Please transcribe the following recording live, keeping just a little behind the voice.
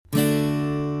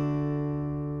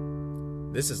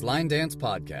This is Line Dance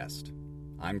Podcast.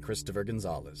 I'm Christopher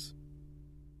Gonzalez.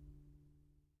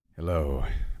 Hello,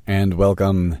 and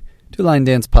welcome to Line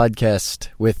Dance Podcast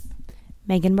with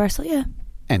Megan Barcelia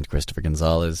and Christopher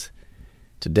Gonzalez.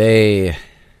 Today,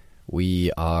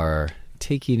 we are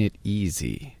taking it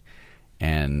easy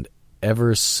and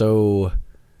ever so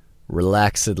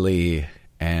relaxedly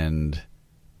and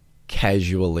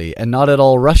casually, and not at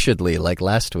all rushedly like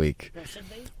last week.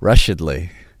 Rushedly.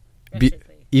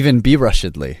 Even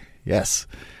be-rushedly, yes.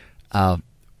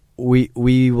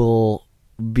 We will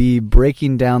be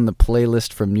breaking down the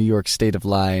playlist from New York State of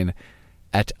Line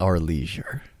at our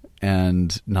leisure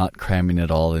and not cramming it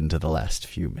all into the last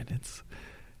few minutes.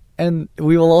 And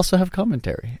we will also have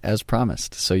commentary, as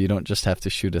promised, so you don't just have to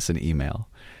shoot us an email.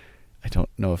 I don't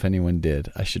know if anyone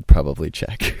did. I should probably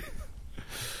check.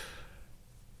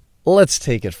 Let's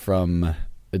take it from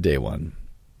day one.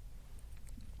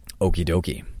 Okie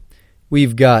dokie.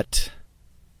 We've got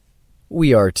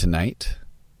We Are Tonight,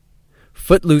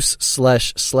 Footloose /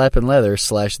 Slappin' Leather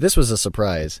 / This Was a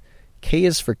Surprise, K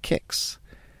is for Kicks.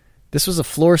 This was a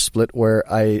floor split where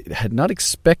I had not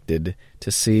expected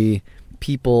to see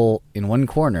people in one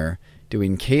corner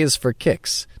doing K is for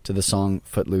Kicks to the song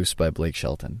Footloose by Blake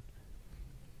Shelton.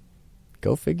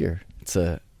 Go figure. It's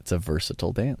a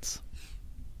versatile dance.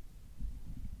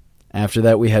 After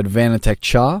that, we had Vanatech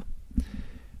Cha,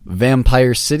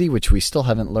 Vampire City, which we still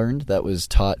haven't learned. That was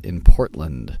taught in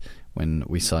Portland when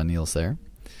we saw Niels there.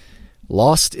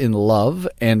 Lost in Love,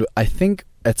 and I think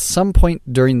at some point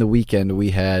during the weekend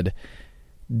we had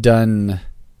done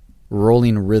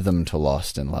Rolling Rhythm to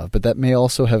Lost in Love, but that may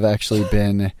also have actually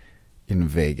been in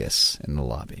Vegas in the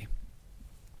lobby.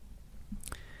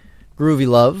 Groovy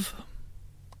Love,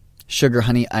 Sugar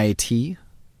Honey IT,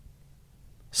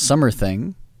 Summer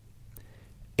Thing,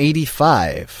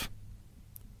 85,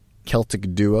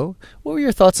 Celtic Duo. What were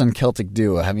your thoughts on Celtic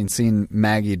Duo, having seen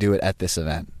Maggie do it at this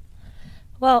event?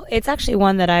 Well, it's actually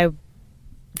one that I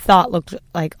thought looked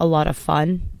like a lot of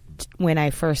fun when I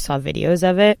first saw videos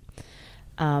of it.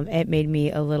 It made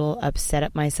me a little upset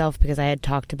at myself because I had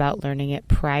talked about learning it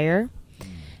prior,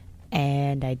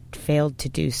 and I failed to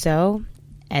do so.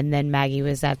 And then Maggie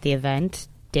was at the event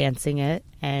dancing it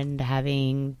and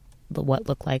having what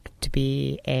looked like to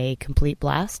be a complete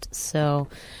blast. So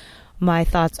my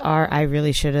thoughts are I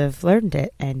really should have learned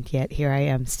it, and yet here I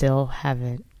am, still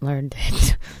haven't learned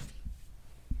it.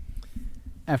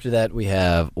 After that, we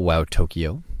have Wow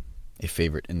Tokyo, a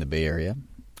favorite in the Bay Area.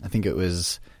 I think it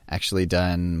was actually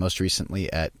done most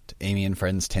recently at Amy and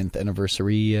Friends' 10th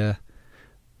anniversary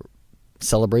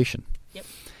celebration. Yep.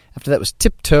 After that was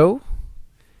Tiptoe.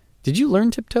 Did you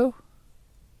learn Tiptoe?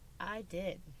 I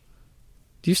did.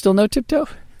 Do you still know Tiptoe?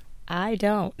 I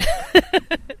don't.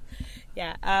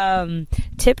 Yeah.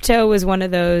 Tiptoe was one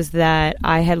of those that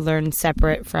I had learned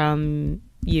separate from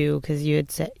you because you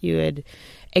had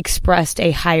expressed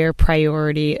a higher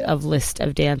priority of list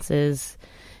of dances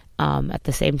at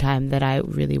the same time that I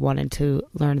really wanted to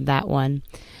learn that one.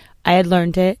 I had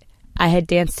learned it. I had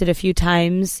danced it a few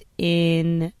times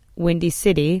in Windy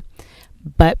City,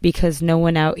 but because no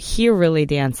one out here really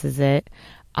dances it,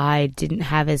 I didn't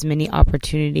have as many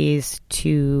opportunities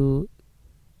to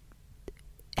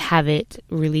have it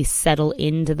really settle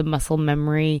into the muscle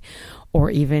memory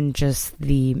or even just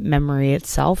the memory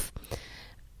itself.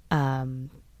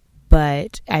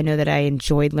 But I know that I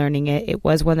enjoyed learning it. It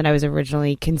was one that I was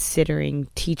originally considering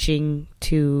teaching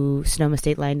to Sonoma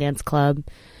State Line Dance Club.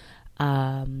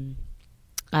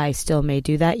 I still may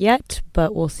do that yet,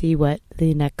 but we'll see what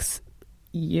the next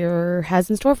year has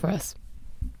in store for us.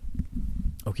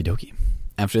 Okie dokie.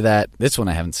 After that, this one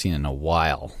I haven't seen in a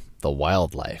while. The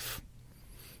Wildlife.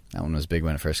 That one was big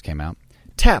when it first came out.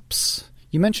 Taps.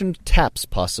 You mentioned taps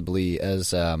possibly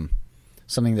as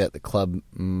something that the club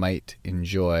might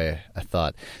enjoy, I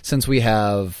thought. Since we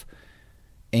have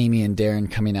Amy and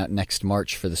Darren coming out next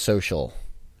March for the social,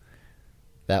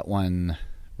 that one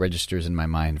registers in my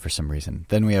mind for some reason.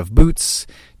 Then we have Boots,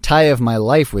 Tie of My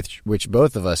Life, which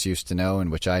both of us used to know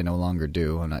and which I no longer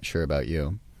do. I'm not sure about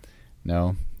you.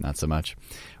 No, not so much.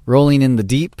 Rolling in the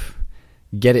Deep,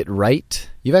 Get It Right.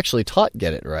 You've actually taught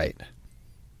Get It Right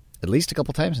at least a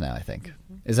couple times now, I think.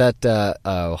 Mm-hmm. Is that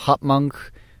Hop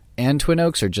Monk and Twin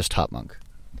Oaks or just Hop Monk?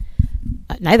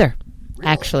 Neither, really?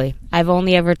 Actually. I've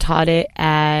only ever taught it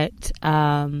at,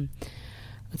 I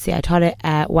taught it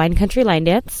at Wine Country Line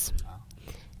Dance.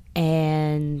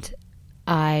 And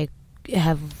I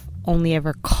have only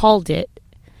ever called it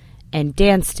and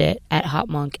danced it at Hop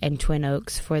Monk and Twin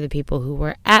Oaks for the people who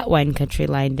were at Wine Country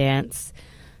Line Dance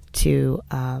to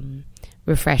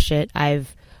refresh it.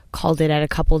 I've called it at a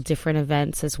couple different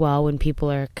events as well when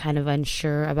people are kind of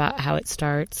unsure about how it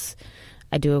starts.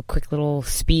 I do a quick little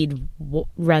speed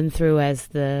run through as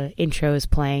the intro is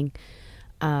playing.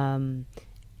 And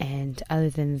other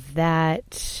than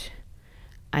that,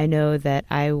 I know that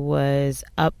I was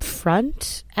up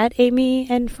front at Amy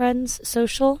and Friends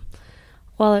Social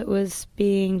while it was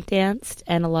being danced,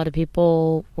 and a lot of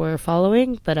people were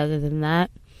following. But other than that,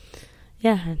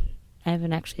 yeah, I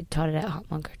haven't actually taught it at Hot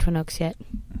Monk or Twin Oaks yet.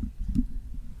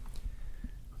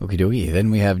 Okie dokie.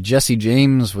 Then we have Jesse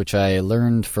James, which I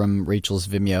learned from Rachel's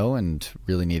Vimeo and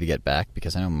really need to get back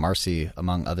because I know Marcy,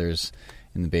 among others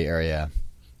in the Bay Area,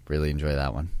 really enjoy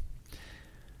that one.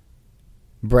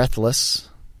 Breathless,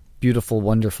 Beautiful,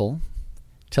 Wonderful,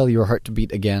 Tell Your Heart to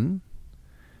Beat Again.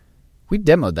 We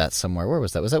demoed that somewhere. Where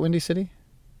was that? Was that Windy City?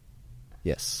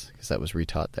 Yes, because that was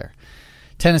retaught there.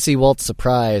 Tennessee Waltz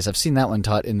Surprise. I've seen that one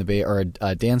taught in the Bay, or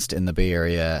danced in the Bay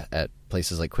Area at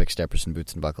places like Quick Steppers and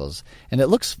Boots and Buckles, and it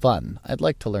looks fun. I'd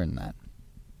like to learn that.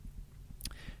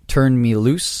 Turn Me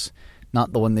Loose,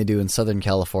 not the one they do in Southern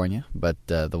California, but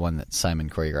the one that Simon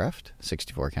choreographed,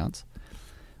 64 counts.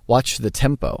 Watch the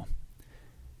Tempo.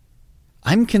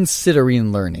 I'm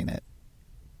considering learning it.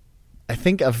 I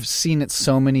think I've seen it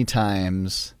so many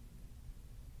times,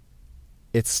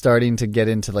 it's starting to get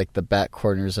into like the back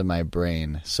corners of my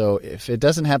brain. So if it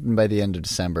doesn't happen by the end of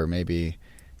December, maybe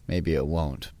it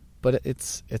won't. But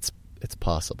it's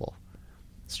possible.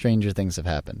 Stranger things have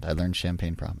happened. I learned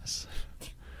Champagne Promise.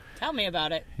 Tell me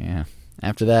about it. Yeah.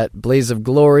 After that, Blaze of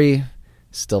Glory.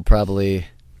 Still probably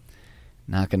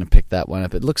not going to pick that one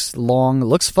up. It looks long,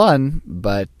 looks fun,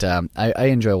 but I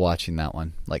enjoy watching that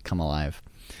one, like Come Alive.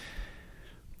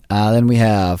 Then we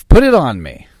have Put It On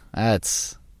Me.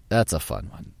 That's a fun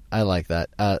one. I like that.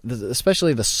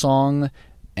 Especially the song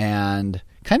and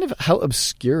kind of how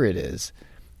obscure it is.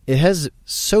 It has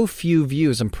so few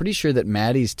views. I'm pretty sure that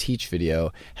Maddie's Teach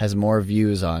video has more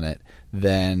views on it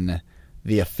than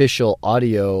the official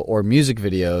audio or music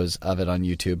videos of it on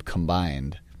YouTube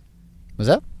combined. Was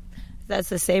that? That's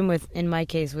the same in my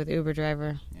case, with Uber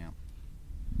Driver. Yeah.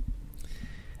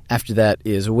 After that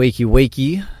is Wakey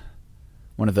Wakey,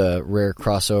 one of the rare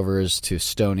crossovers to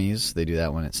Stoney's. They do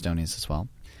that one at Stoney's as well.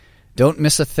 Don't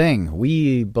Miss a Thing.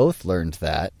 We both learned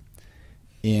that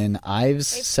in Ives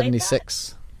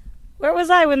 76. Where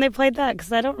was I when they played that?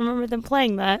 Because I don't remember them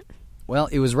playing that. Well,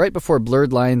 it was right before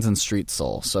Blurred Lines and Street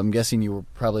Soul, so I'm guessing you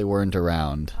probably weren't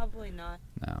around. Probably not.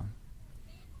 No.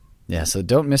 Yeah, so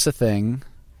Don't Miss a Thing,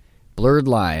 Blurred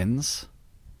Lines,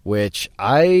 which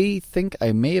I think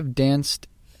I may have danced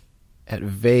at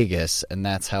Vegas, and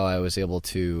that's how I was able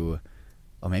to...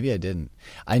 Oh, maybe I didn't.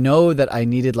 I know that I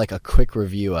needed like a quick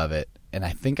review of it, and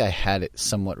I think I had it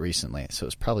somewhat recently, so it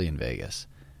was probably in Vegas.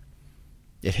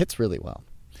 It hits really well.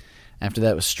 After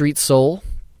that was Street Soul,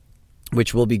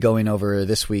 which we'll be going over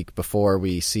this week before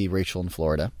we see Rachel in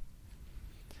Florida.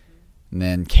 And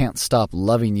then Can't Stop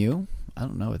Loving You. I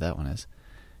don't know what that one is.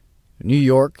 New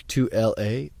York to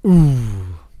L.A.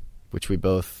 Ooh, which we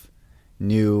both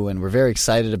knew and were very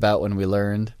excited about when we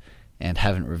learned and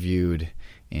haven't reviewed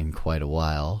in quite a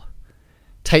while.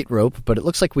 Tightrope, but it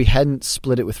looks like we hadn't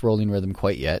split it with Rolling Rhythm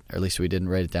quite yet, or at least we didn't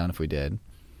write it down if we did.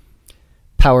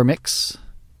 Power Mix.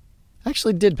 I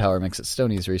actually did Power Mix at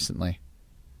Stoney's recently.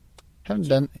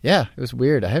 Yeah, it was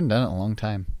weird. I hadn't done it in a long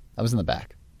time. I was in the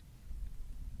back.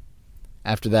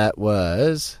 After that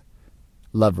was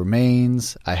Love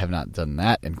Remains. I have not done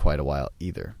that in quite a while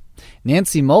either.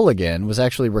 Nancy Mulligan was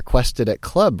actually requested at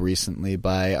Club recently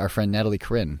by our friend Natalie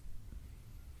Corinne.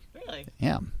 Really?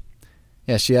 Yeah.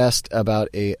 Yeah, she asked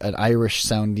about an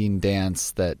Irish-sounding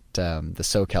dance that the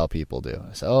SoCal people do.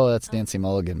 I said, oh, that's Nancy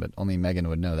Mulligan, but only Megan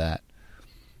would know that.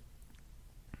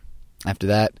 After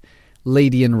that,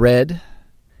 Lady in Red,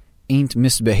 Ain't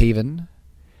Misbehavin',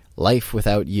 Life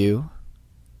Without You.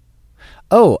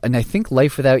 Oh, and I think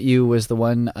Life Without You was the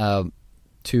one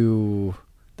to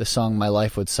the song My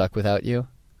Life Would Suck Without You,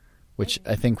 which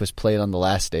I think was played on the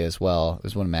last day as well. It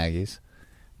was one of Maggie's,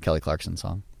 Kelly Clarkson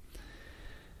song.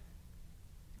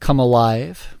 Come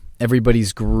Alive,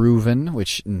 Everybody's Groovin',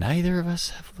 which neither of us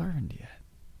have learned yet.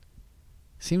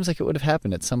 Seems like it would have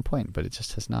happened at some point, but it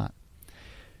just has not.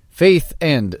 Faith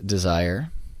and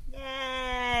Desire.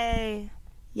 Yay!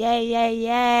 Yay, yay,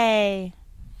 yay!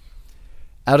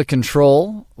 Out of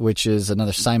Control, which is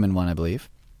another Simon one, I believe.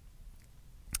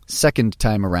 Second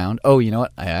time around. Oh, you know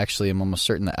what? I actually am almost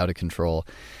certain that Out of Control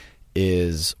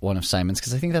is one of Simon's,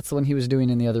 because I think that's the one he was doing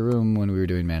in the other room when we were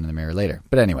doing Man in the Mirror later.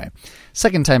 But anyway,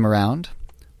 second time around,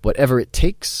 Whatever It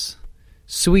Takes,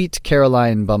 Sweet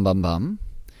Caroline Bum Bum Bum,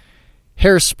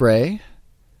 Hairspray,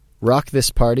 Rock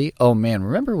This Party. Oh man,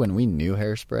 remember when we knew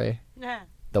Hairspray? Yeah.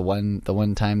 The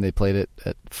one time they played it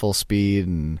at full speed,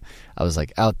 and I was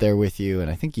like out there with you,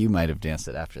 and I think you might have danced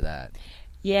it after that.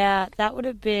 Yeah, that would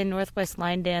have been Northwest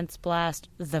Line Dance Blast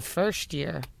the first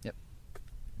year. Yep.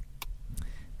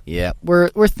 Yeah,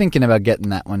 we're thinking about getting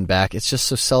that one back. It's just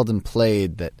so seldom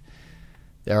played that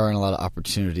there aren't a lot of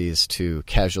opportunities to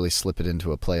casually slip it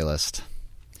into a playlist.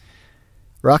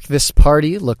 Rock This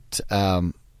Party looked,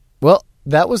 well,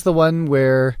 that was the one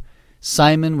where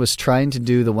Simon was trying to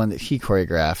do the one that he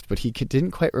choreographed, but he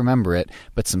didn't quite remember it.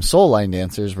 But some soul line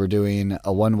dancers were doing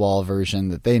a one-wall version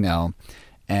that they know,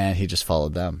 and he just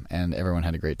followed them, and everyone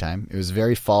had a great time. It was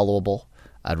very followable.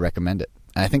 I'd recommend it.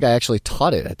 And I think I actually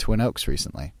taught it at Twin Oaks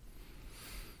recently.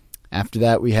 After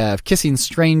that, we have Kissing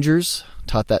Strangers.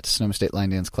 Taught that to Sonoma State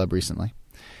Line Dance Club recently.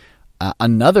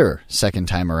 Another second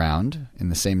time around in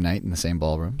the same night in the same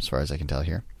ballroom, as far as I can tell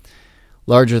here.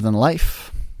 Larger Than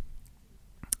Life.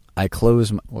 I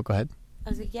close my... Well, go ahead. I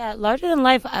was like, yeah, Larger Than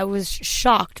Life, I was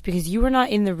shocked because you were not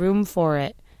in the room for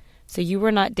it. So you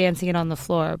were not dancing it on the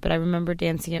floor, but I remember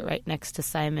dancing it right next to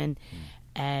Simon.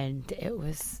 And it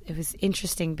was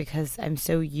interesting because I'm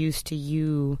so used to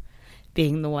you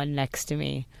being the one next to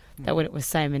me that when it was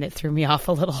Simon, it threw me off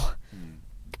a little.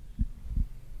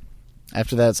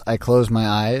 After that, I Close My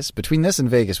Eyes. Between this and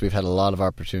Vegas, we've had a lot of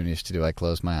opportunities to do I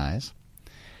Close My Eyes.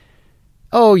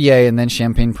 Oh, yay, and then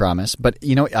Champagne Promise. But,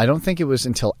 I don't think it was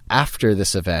until after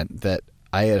this event that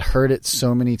I had heard it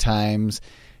so many times,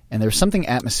 and there was something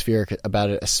atmospheric about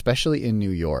it, especially in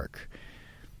New York,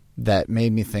 that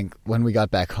made me think, when we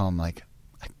got back home, like,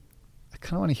 I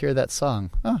kind of want to hear that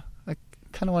song. Oh, I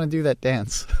kind of want to do that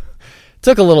dance.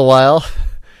 Took a little while,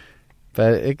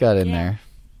 but it got in there.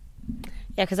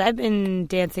 Yeah, because I've been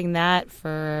dancing that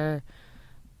for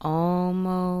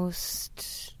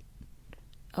almost,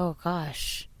 oh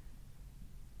gosh.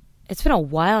 It's been a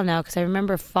while now because I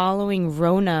remember following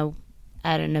Rona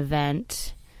at an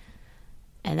event,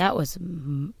 and that was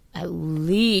at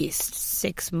least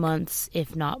 6 months,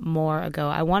 if not more, ago.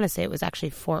 I want to say it was actually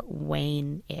Fort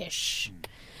Wayne-ish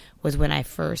was when I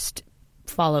first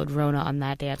followed Rona on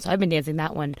that dance. So I've been dancing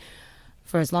that one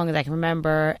for as long as I can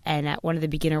remember, and at one of the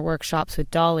beginner workshops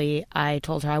with Dolly, I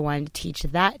told her I wanted to teach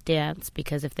that dance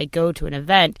because if they go to an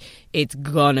event, it's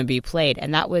gonna be played.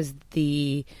 And that was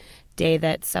the day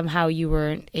that somehow you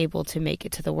weren't able to make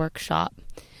it to the workshop,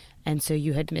 and so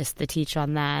you had missed the teach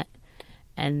on that.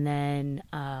 And then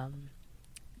I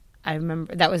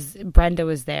remember that was Brenda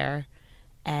was there,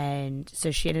 and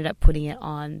so she ended up putting it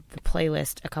on the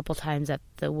playlist a couple times at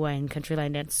the Wine Country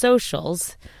Line Dance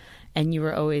socials, and you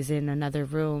were always in another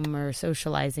room or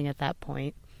socializing at that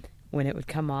point when it would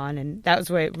come on. And that was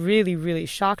where it really, really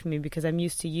shocked me because I'm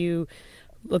used to you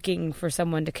looking for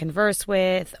someone to converse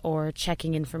with or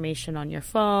checking information on your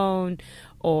phone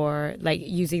or like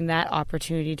using that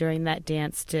opportunity during that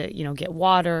dance to, get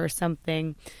water or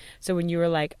something. So when you were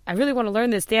like, I really want to learn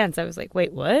this dance, I was like,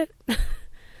 wait, what? It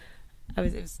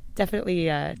was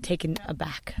definitely taken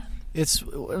aback. It's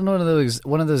one of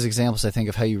those examples, I think,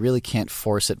 of how you really can't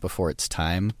force it before it's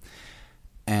time.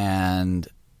 And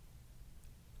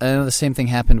I know the same thing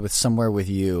happened with Somewhere With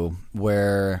You,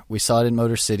 where we saw it in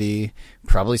Motor City,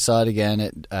 probably saw it again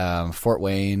at Fort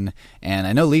Wayne, and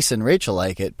I know Lisa and Rachel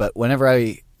like it, but whenever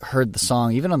I heard the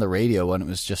song, even on the radio when it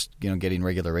was just getting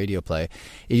regular radio play,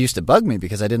 it used to bug me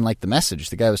because I didn't like the message.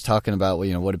 The guy was talking about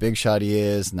what a big shot he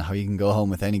is and how he can go home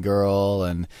with any girl,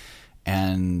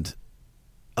 and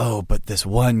oh, but this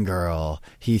one girl,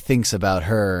 he thinks about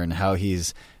her and how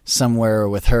he's somewhere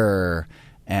with her,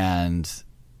 and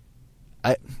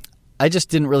I just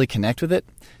didn't really connect with it.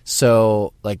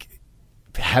 So like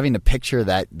having to picture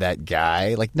that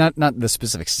guy, like not the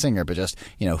specific singer, but just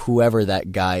whoever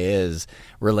that guy is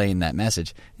relaying that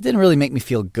message, it didn't really make me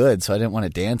feel good. So I didn't want to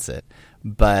dance it.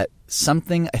 But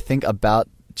something I think about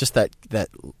just that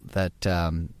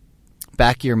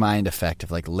back of your mind effect of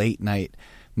like late night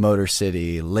Motor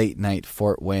City, late night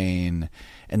Fort Wayne,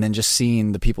 and then just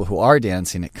seeing the people who are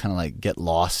dancing it kind of like get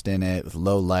lost in it with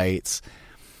low lights.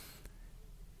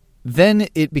 Then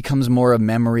it becomes more a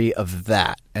memory of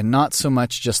that and not so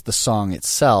much just the song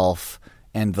itself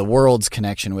and the world's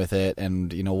connection with it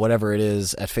and, whatever it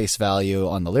is at face value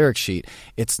on the lyric sheet.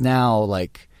 It's now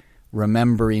like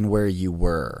remembering where you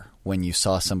were when you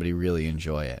saw somebody really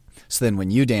enjoy it. So then when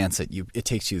you dance it, it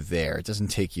takes you there. It doesn't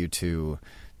take you to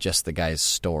just the guy's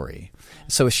story.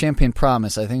 So with Champagne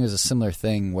Promise, I think it was a similar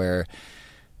thing where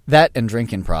that and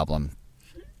Drinking Problem,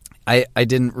 I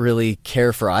didn't really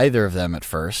care for either of them at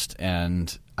first,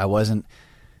 and I wasn't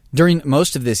during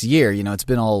most of this year. It's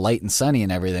been all light and sunny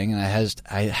and everything, and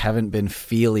I haven't been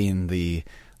feeling the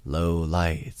low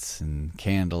lights and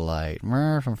candlelight,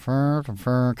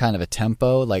 kind of a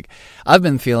tempo. Like, I've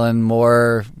been feeling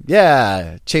more,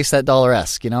 chase that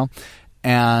dollar-esque,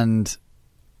 And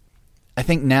I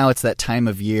think now it's that time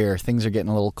of year. Things are getting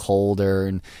a little colder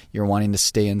and you're wanting to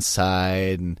stay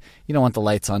inside and you don't want the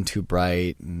lights on too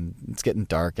bright and it's getting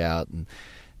dark out. And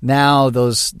now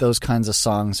those kinds of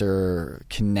songs are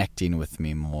connecting with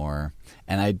me more.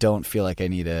 And I don't feel like I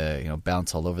need to,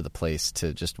 bounce all over the place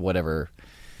to just whatever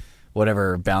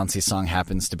bouncy song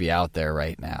happens to be out there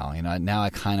right now. Now I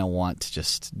kind of want to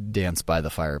just dance by the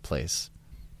fireplace.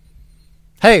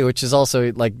 Hey, which is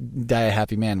also like Die a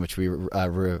Happy Man, which we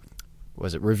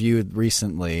reviewed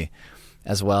recently,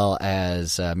 as well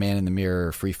as Man in the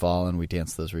Mirror, Free Fall, and we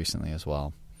danced those recently as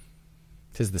well.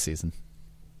 'Tis the season.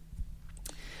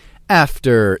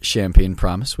 After Champagne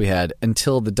Promise, we had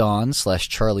Until the Dawn /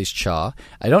 Charlie's Chaw.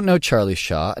 I don't know Charlie's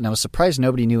Chaw, and I was surprised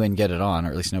nobody knew and Get It On, or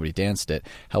at least nobody danced it.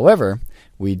 However,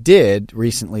 we did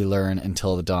recently learn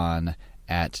Until the Dawn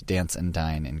at Dance and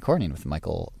Dine in Corning with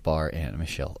Michael Barr and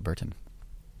Michelle Burton.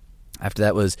 After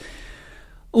that was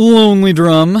Lonely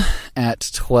Drum at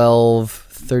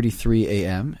 12:33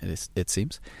 a.m., it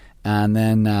seems. And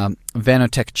then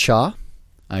Vanotech Cha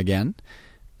again.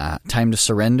 Time to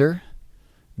Surrender.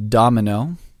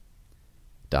 Domino.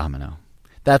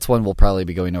 That's one we'll probably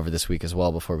be going over this week as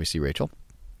well before we see Rachel.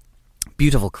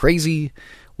 Beautiful Crazy.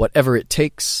 Whatever It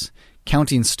Takes.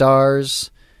 Counting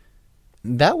Stars.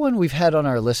 That one we've had on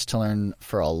our list to learn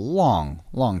for a long,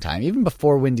 long time. Even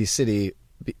before Windy City,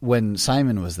 when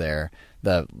Simon was there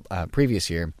the previous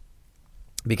year,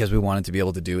 because we wanted to be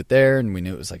able to do it there and we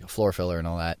knew it was like a floor filler and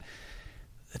all that.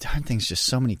 The darn thing's just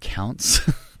so many counts.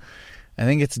 I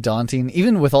think it's daunting.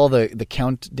 Even with all the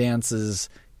count dances,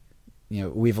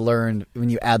 we've learned when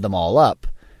you add them all up,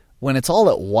 when it's all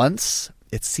at once,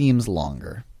 it seems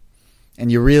longer.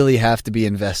 And you really have to be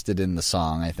invested in the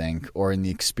song, I think, or in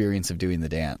the experience of doing the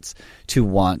dance to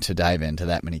want to dive into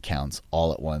that many counts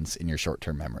all at once in your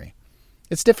short-term memory.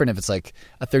 It's different if it's like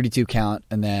a 32 count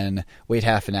and then wait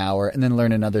half an hour and then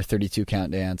learn another 32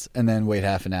 count dance and then wait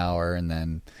half an hour and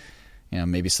then,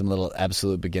 maybe some little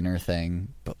absolute beginner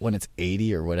thing. But when it's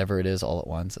 80 or whatever it is all at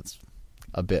once, it's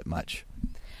a bit much.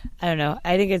 I don't know.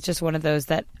 I think it's just one of those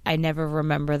that I never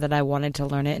remember that I wanted to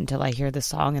learn it until I hear the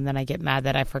song and then I get mad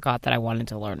that I forgot that I wanted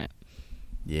to learn it.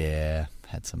 Yeah,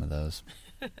 had some of those.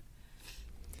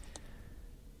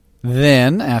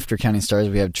 Then, after Counting Stars,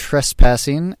 we have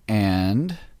Trespassing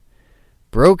and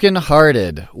Broken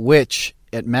Hearted, which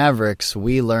at Mavericks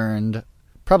we learned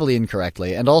probably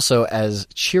incorrectly, and also as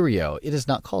Cheerio. It is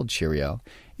not called Cheerio.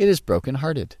 It is Broken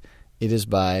Hearted. It is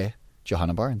by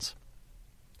Johanna Barnes.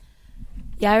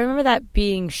 Yeah, I remember that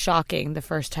being shocking the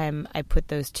first time I put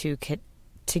those two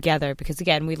together, because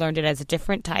again, we learned it as a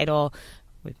different title.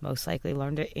 We've most likely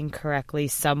learned it incorrectly,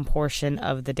 some portion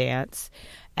of the dance.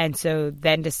 And so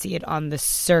then to see it on the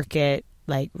circuit,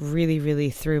 like, really,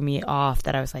 really threw me off,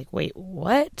 that I was like, wait,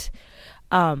 what?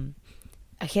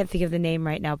 I can't think of the name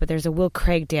right now, but there's a Will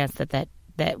Craig dance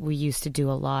that we used to do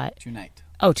a lot. Tonight.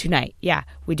 Oh, Tonight. Yeah.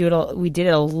 We did it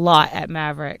a lot at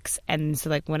Mavericks. And so,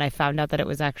 like, when I found out that it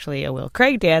was actually a Will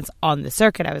Craig dance on the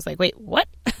circuit, I was like, wait, what?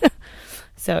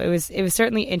 So it was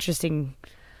certainly interesting,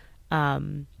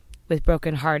 with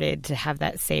Broken Hearted, to have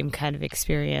that same kind of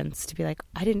experience, to be like,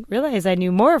 I didn't realize I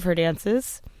knew more of her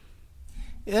dances.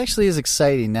 It actually is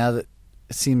exciting now that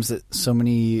it seems that so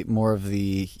many more of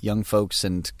the young folks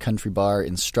and country bar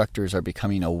instructors are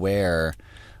becoming aware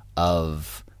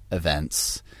of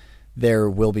events. There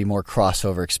will be more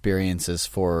crossover experiences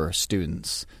for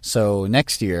students. So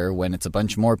next year, when it's a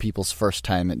bunch more people's first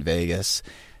time at Vegas,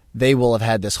 they will have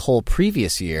had this whole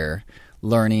previous year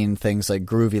learning things like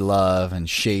Groovy Love and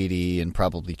Shady and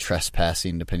probably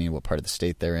Trespassing, depending on what part of the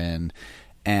state they're in.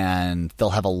 And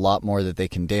they'll have a lot more that they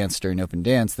can dance during open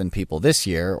dance than people this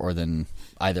year, or than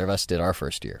either of us did our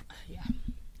first year. Yeah.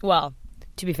 Well,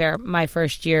 to be fair, my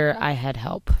first year I had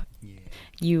help.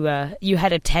 Yeah. You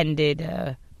had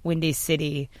attended Windy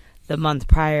City the month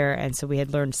prior, and so we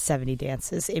had learned 70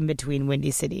 dances in between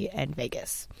Windy City and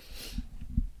Vegas.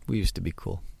 We used to be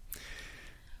cool.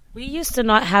 We used to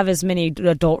not have as many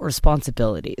adult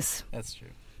responsibilities. That's true.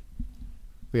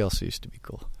 We also used to be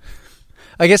cool.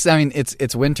 I guess,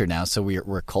 it's winter now, so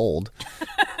we're cold.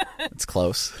 It's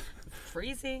close.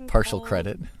 Freezing. Partial cold.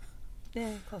 credit.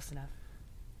 Yeah, close enough.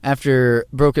 After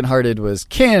Broken Hearted was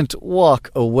Can't Walk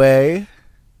Away.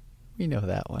 We know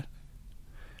that one.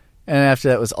 And after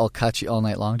that was I'll Catch You All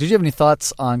Night Long. Did you have any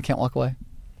thoughts on Can't Walk Away?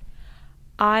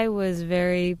 I was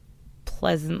very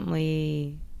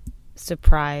pleasantly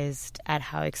surprised at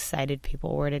how excited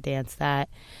people were to dance that.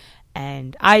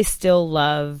 And I still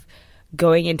love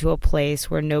going into a place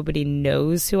where nobody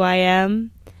knows who I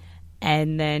am,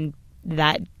 and then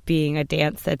that being a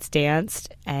dance that's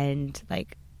danced, and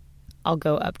like I'll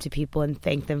go up to people and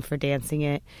thank them for dancing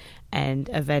it, and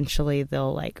eventually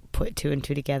they'll like put two and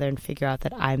two together and figure out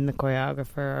that I'm the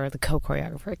choreographer, or the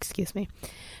co-choreographer, excuse me,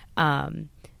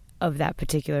 of that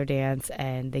particular dance,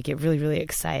 and they get really, really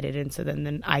excited. And so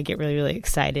then I get really, really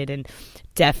excited and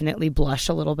definitely blush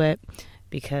a little bit,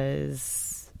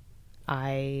 because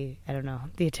I don't know,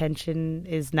 the attention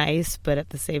is nice, but at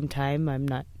the same time I'm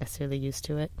not necessarily used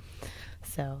to it.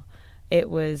 So it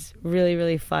was really,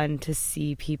 really fun to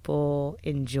see people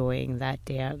enjoying that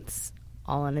dance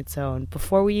all on its own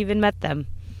before we even met them.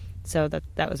 So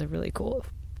that was a really cool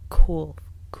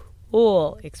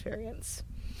experience.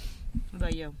 What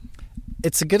about you?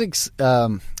 It's a good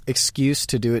excuse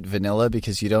to do it vanilla,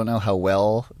 because you don't know how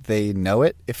well they know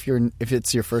it if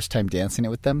it's your first time dancing it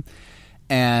with them.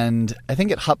 And I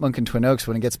think at Hopmonk and Twin Oaks,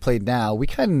 when it gets played now, we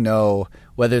kind of know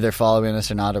whether they're following us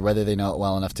or not, or whether they know it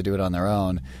well enough to do it on their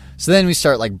own. So then we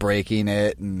start like breaking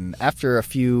it, and after a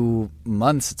few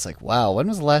months, it's like, wow, when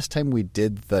was the last time we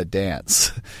did the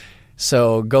dance?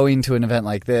 So going to an event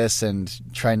like this and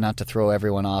trying not to throw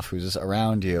everyone off who's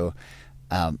around you,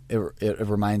 it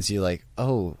reminds you like,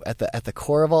 oh, at the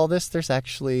core of all this, there's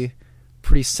actually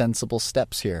pretty sensible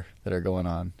steps here that are going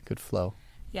on. Good flow.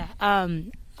 Yeah.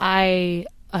 I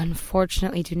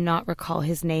unfortunately do not recall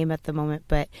his name at the moment,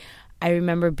 but I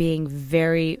remember being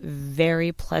very,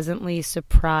 very pleasantly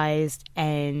surprised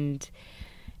and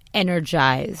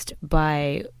energized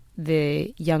by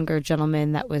the younger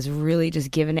gentleman that was really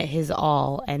just giving it his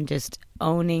all and just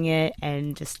owning it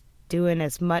and just doing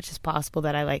as much as possible,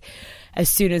 that I like, as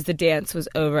soon as the dance was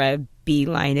over, I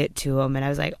beeline it to him, and I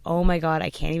was like, oh my God, I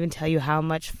can't even tell you how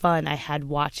much fun I had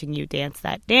watching you dance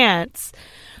that dance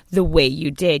the way you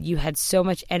did. You had so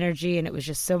much energy, and it was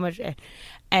just so much,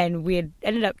 and we had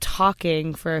ended up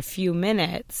talking for a few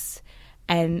minutes,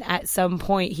 and at some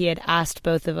point he had asked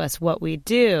both of us what we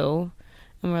do,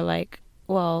 and we're like,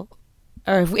 well,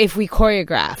 or if we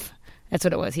choreograph. That's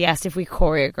what it was. He asked if we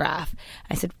choreograph.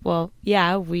 I said, well,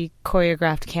 yeah, we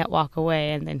choreographed Can't Walk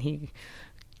Away. And then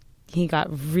he got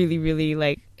really, really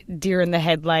like deer in the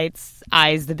headlights,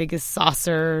 eyes the biggest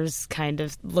saucers kind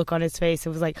of look on his face. It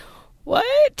was like,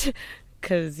 what?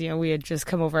 Because, we had just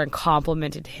come over and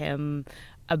complimented him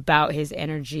about his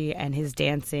energy and his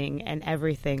dancing and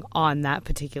everything on that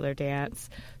particular dance.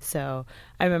 So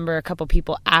I remember a couple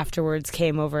people afterwards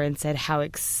came over and said how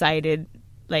excited,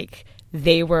 like,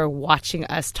 they were watching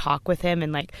us talk with him,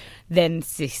 and like then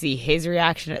to see his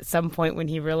reaction at some point when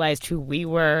he realized who we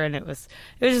were, and it was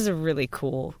just a really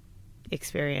cool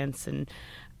experience, and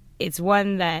it's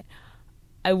one that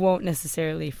I won't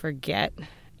necessarily forget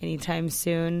anytime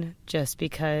soon, just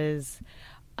because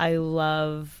I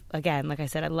love, again, like I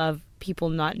said, I love people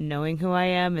not knowing who I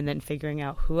am and then figuring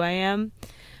out who I am.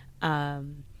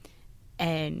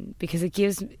 And because it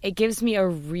gives me a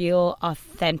real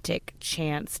authentic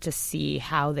chance to see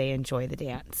how they enjoy the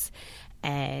dance,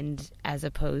 and as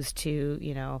opposed to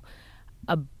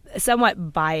a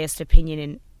somewhat biased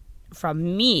opinion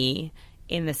from me,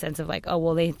 in the sense of like, oh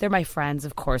well, they're my friends,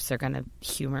 of course they're gonna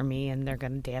humor me and they're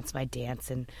gonna dance my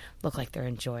dance and look like they're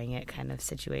enjoying it kind of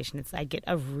situation. I get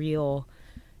a real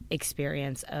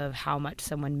experience of how much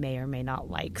someone may or may not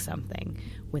like something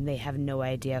when they have no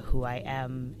idea who I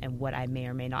am and what I may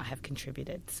or may not have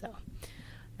contributed. So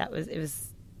it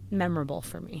was memorable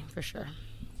for me, for sure.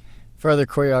 For other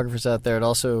choreographers out there, it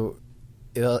also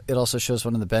shows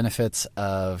one of the benefits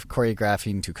of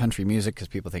choreographing to country music, because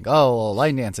people think, oh, well,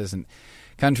 line dance isn't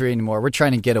country anymore. We're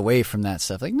trying to get away from that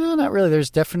stuff. Like, no, not really. There's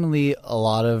definitely a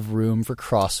lot of room for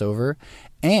crossover.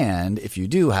 And if you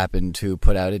do happen to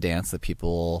put out a dance that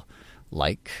people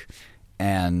like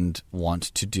and want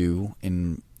to do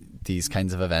in these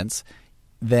kinds of events,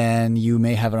 then you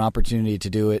may have an opportunity to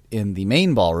do it in the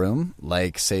main ballroom,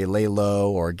 like, say, Lay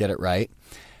Low or Get It Right,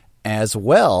 as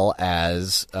well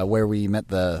as where we met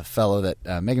the fellow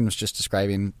that Megan was just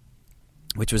describing,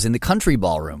 which was in the country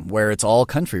ballroom, where it's all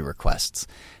country requests.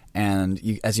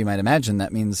 And as you might imagine,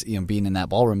 that means being in that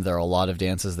ballroom, there are a lot of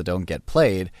dances that don't get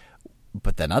played,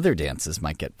 but then other dances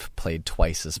might get played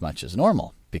twice as much as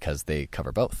normal because they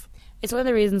cover both. It's one of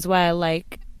the reasons why I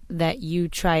like that you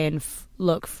try and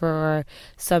look for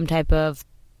some type of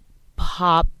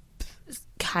pop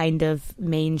kind of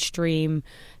mainstream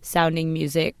sounding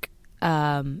music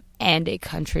and a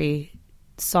country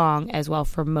song as well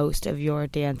for most of your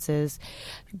dances.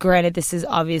 Granted, this is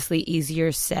obviously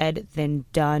easier said than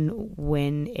done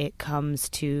when it comes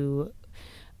to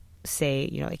say,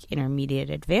 like intermediate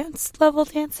advanced level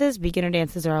dances. Beginner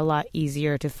dances are a lot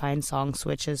easier to find song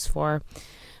switches for.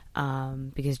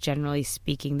 Because generally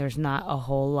speaking, there's not a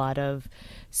whole lot of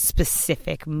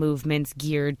specific movements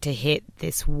geared to hit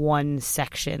this one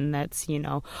section that's,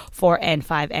 4 and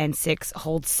 5 and 6,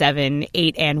 hold 7,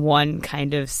 8 and 1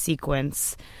 kind of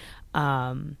sequence,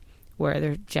 where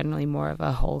they're generally more of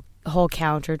a whole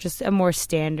count, or just a more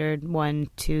standard 1,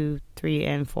 2, 3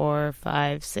 and 4,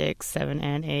 5, 6, 7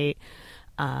 and 8,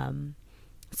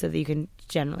 so that you can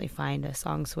generally find a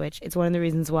song switch. It's one of the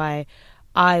reasons why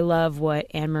I love what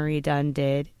Anne-Marie Dunn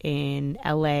did in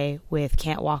LA with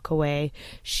Can't Walk Away.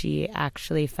 She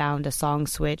actually found a song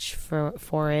switch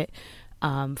for it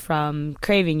from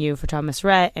Craving You for Thomas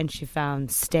Rhett, and she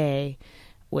found Stay,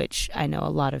 which I know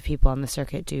a lot of people on the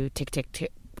circuit do tick, tick,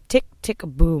 tick, tick, tick,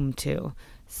 boom too.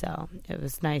 So it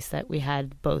was nice that we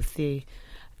had both the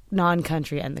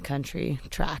non-country and the country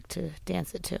track to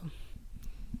dance it to.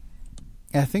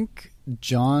 I think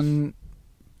John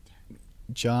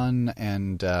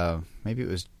and maybe it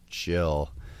was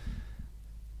Jill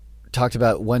talked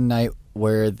about one night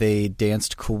where they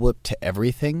danced Cool Whip to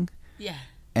everything. Yeah.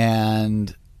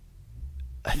 And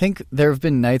I think there have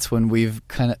been nights when we've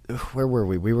where were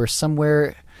we? We were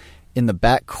somewhere in the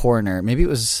back corner. Maybe it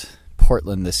was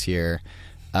Portland this year,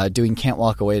 doing Can't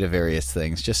Walk Away to various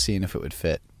things, just seeing if it would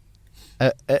fit.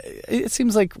 It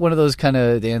seems like one of those kind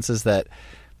of dances that,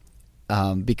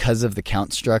 because of the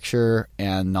count structure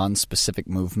and non-specific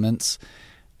movements,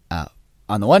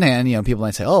 on the one hand, people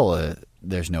might say,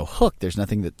 there's no hook. There's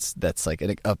nothing that's like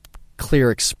a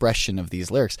clear expression of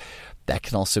these lyrics. That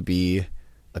can also be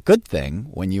a good thing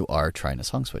when you are trying to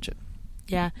song switch it.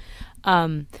 Yeah.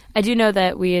 I do know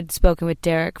that we had spoken with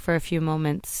Derek for a few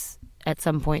moments at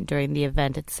some point during the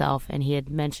event itself, and he had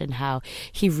mentioned how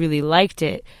he really liked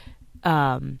it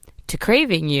to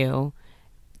Craving You,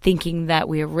 thinking that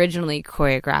we originally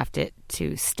choreographed it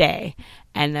to Stay.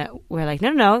 And that we're like,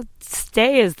 no,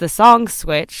 Stay is the song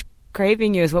switch.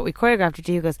 Craving You is what we choreographed it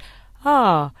to. He goes,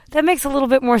 oh, that makes a little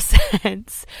bit more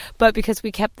sense. But because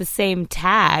we kept the same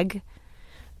tag,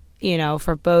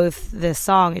 for both the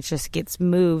song, it just gets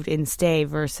moved in Stay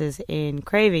versus in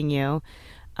Craving You.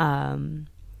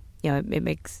 It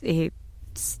makes it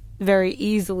very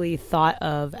easily thought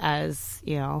of as,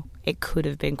 it could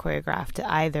have been choreographed to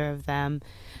either of them.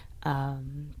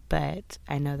 But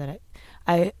I know that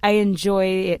I enjoy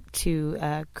it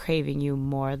to Craving You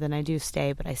more than I do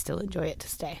Stay, but I still enjoy it to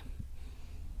Stay.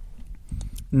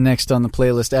 Next on the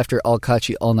playlist, after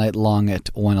Alkachi All Night Long at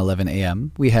 1:11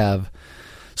 a.m., we have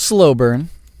Slow Burn,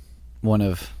 one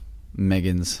of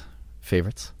Megan's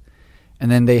favorites. And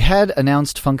then they had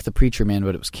announced Funk the Preacher Man,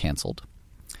 but it was canceled.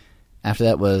 After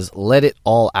that was Let It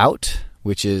All Out,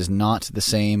 which is not the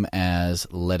same as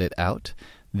Let It Out.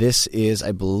 This is,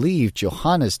 I believe,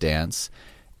 Johanna's Dance,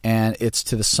 and it's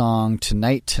to the song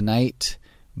Tonight, Tonight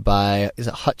by, is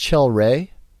it Hot Shell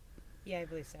Ray? Yeah, I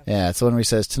believe so. Yeah, it's the one where he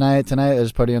says, Tonight, tonight,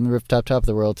 there's a party on the rooftop, top of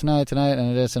the world. Tonight, tonight,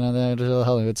 and it is another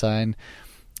Hollywood sign.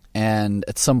 And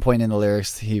at some point in the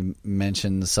lyrics, he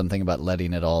mentions something about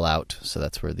letting it all out, so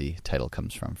that's where the title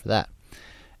comes from for that.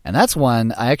 And that's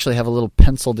one I actually have a little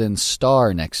penciled-in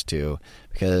star next to,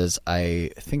 because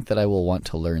I think that I will want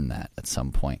to learn that at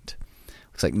some point.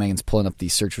 Looks like Megan's pulling up the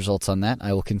search results on that.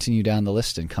 I will continue down the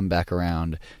list and come back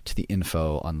around to the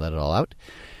info on Let It All Out.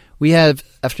 We have,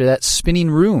 after that, Spinning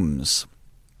Rooms,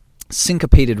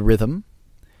 Syncopated Rhythm.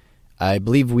 I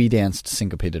believe we danced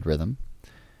Syncopated Rhythm.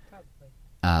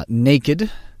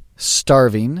 Naked,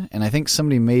 Starving, and I think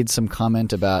somebody made some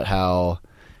comment about how,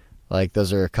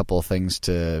 those are a couple of things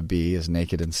to be, is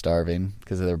naked and starving,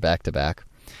 because they're back-to-back.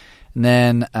 And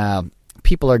then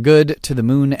People Are Good, To the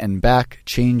Moon and Back,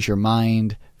 Change Your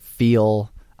Mind,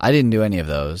 Feel. I didn't do any of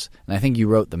those, and I think you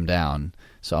wrote them down,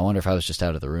 so I wonder if I was just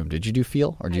out of the room. Did you do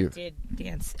Feel? Or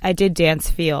I did dance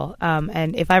Feel,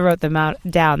 and if I wrote them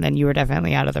down, then you were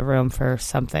definitely out of the room for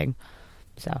something.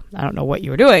 So I don't know what you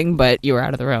were doing, but you were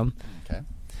out of the room. Okay.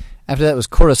 After that was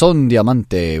Corazon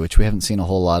Diamante, which we haven't seen a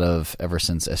whole lot of ever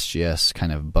since SGS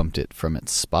kind of bumped it from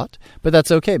its spot. But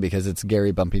that's okay, because it's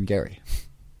Gary bumping Gary.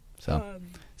 So,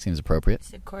 seems appropriate.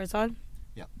 Sid Corazon?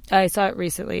 Yeah. I saw it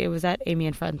recently. It was at Amy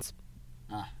and Friends.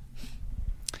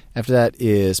 After that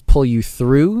is Pull You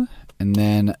Through, and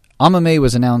then Amame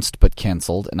was announced but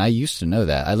canceled, and I used to know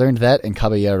that. I learned that and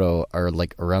Caballero are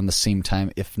around the same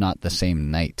time, if not the same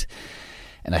night.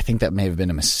 And I think that may have been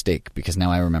a mistake, because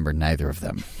now I remember neither of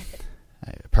them.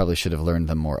 I probably should have learned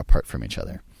them more apart from each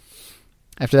other.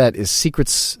 After that is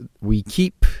Secrets We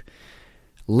Keep,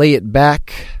 Lay It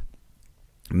Back,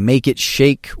 Make It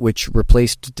Shake, which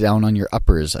replaced Down on Your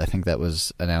Uppers. I think that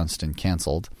was announced and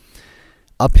canceled.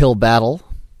 Uphill Battle,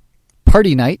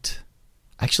 Party Night.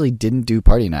 I actually didn't do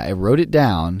Party Night. I wrote it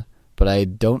down, but I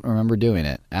don't remember doing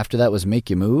it. After that was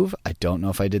Make You Move. I don't know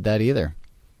if I did that either.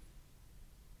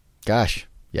 Gosh,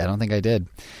 yeah, I don't think I did.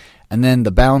 And then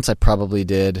The Bounce I probably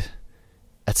did.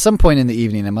 At some point in the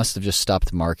evening, I must have just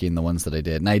stopped marking the ones that I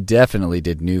did. And I definitely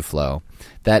did New Flow.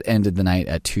 That ended the night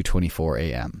at 2:24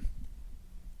 a.m.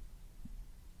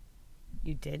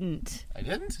 You didn't. I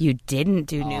didn't? You didn't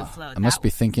do New Flow. I must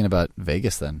be thinking about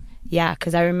Vegas then. Yeah,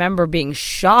 because I remember being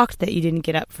shocked that you didn't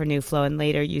get up for New Flow, and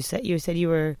later you said you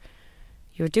were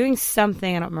doing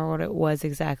something. I don't remember what it was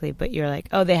exactly, but you're like,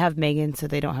 oh, they have Megan, so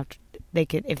they don't have to. They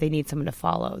could, if they need someone to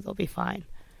follow, they'll be fine.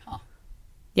 Huh.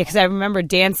 Yeah, because I remember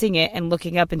dancing it and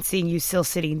looking up and seeing you still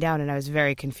sitting down, and I was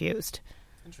very confused.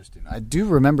 Interesting. I do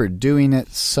remember doing it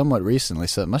somewhat recently,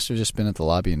 so it must have just been at the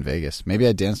lobby in Vegas. Maybe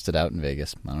I danced it out in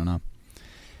Vegas. I don't know.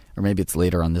 Or maybe it's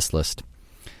later on this list.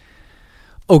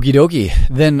 Okie dokie.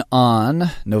 Then on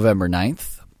November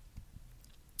 9th,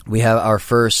 we have our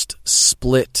first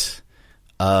split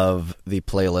of the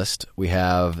playlist. We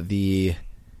have the,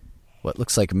 what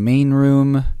looks like main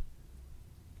room,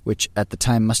 which at the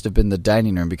time must have been the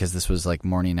dining room because this was like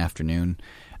morning, afternoon.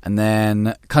 And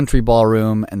then country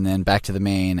ballroom, and then back to the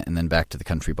main, and then back to the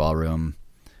country ballroom,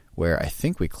 where I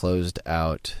think we closed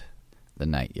out the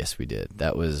night. Yes, we did.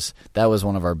 That was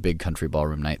one of our big country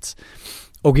ballroom nights.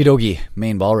 Okie dokie,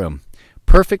 main ballroom.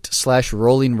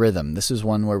 Perfect/Rolling Rhythm. This is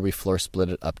one where we floor split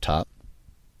it up top.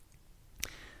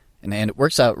 And it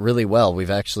works out really well.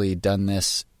 We've actually done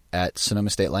this at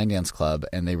Sonoma State Line Dance Club,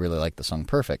 and they really like the song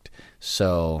Perfect.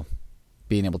 So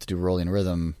being able to do Rolling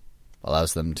Rhythm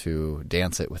allows them to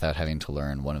dance it without having to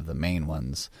learn one of the main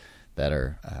ones that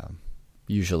are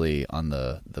usually on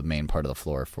the main part of the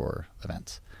floor for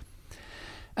events.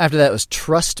 After that was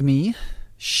Trust Me,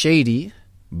 Shady,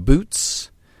 Boots,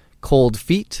 Cold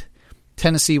Feet,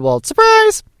 Tennessee Waltz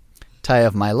Surprise, Tie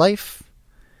of My Life,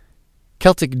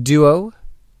 Celtic Duo,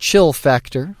 Chill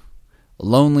Factor,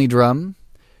 Lonely Drum,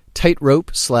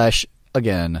 Tightrope /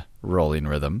 again, Rolling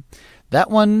Rhythm. That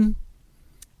one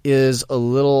is a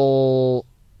little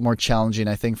more challenging,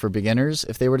 I think, for beginners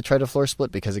if they were to try to floor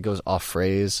split because it goes off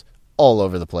phrase all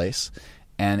over the place.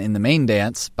 And in the main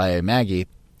dance by Maggie,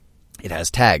 it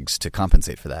has tags to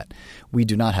compensate for that. We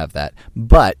do not have that,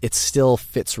 but it still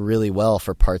fits really well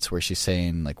for parts where she's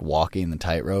saying like walking the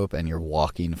tightrope and you're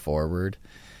walking forward.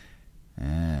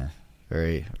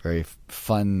 Very, very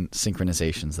fun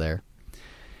synchronizations there.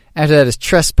 After that is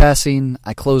Trespassing,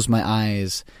 I Close My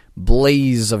Eyes,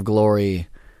 Blaze of Glory,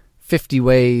 50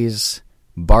 Ways,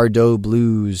 Bardot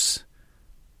Blues,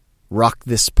 Rock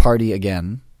This Party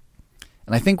Again.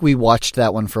 And I think we watched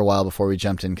that one for a while before we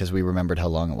jumped in because we remembered how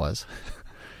long it was.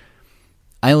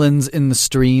 Islands in the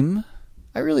Stream.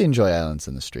 I really enjoy Islands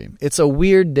in the Stream. It's a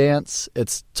weird dance.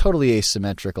 It's totally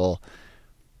asymmetrical.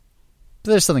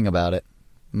 But there's something about it.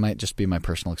 It might just be my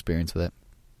personal experience with it.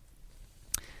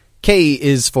 K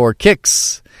is for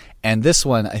Kicks. And this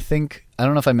one, I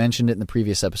don't know if I mentioned it in the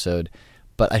previous episode,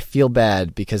 but I feel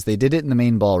bad because they did it in the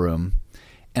main ballroom,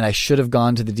 and I should have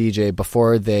gone to the DJ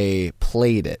before they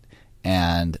played it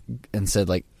and said,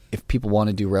 like, if people want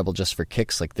to do Rebel just for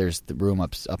Kicks, like, there's the room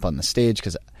up on the stage,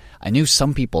 because I knew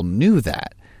some people knew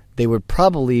that. They were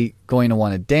probably going to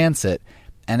want to dance it,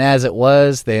 and as it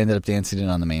was, they ended up dancing it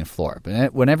on the main floor.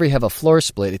 But whenever you have a floor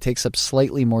split, it takes up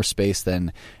slightly more space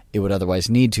than it would otherwise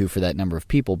need to for that number of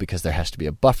people because there has to be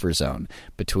a buffer zone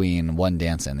between one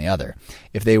dance and the other.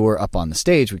 If they were up on the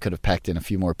stage, we could have packed in a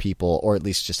few more people or at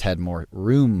least just had more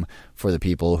room for the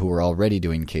people who were already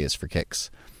doing K's for Kicks.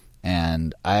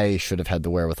 And I should have had the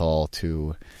wherewithal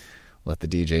to let the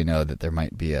DJ know that there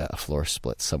might be a floor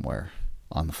split somewhere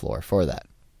on the floor for that.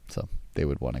 So they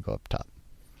would want to go up top.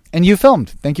 And you filmed.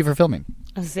 Thank you for filming.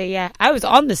 I'll say, yeah. I was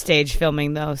on the stage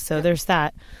filming, though, so there's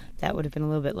that. That would have been a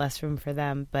little bit less room for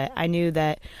them. But I knew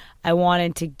that I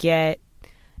wanted to get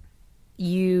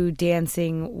you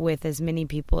dancing with as many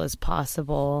people as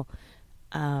possible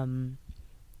at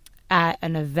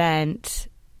an event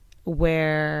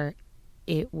where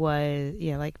it was,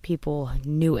 you know, like people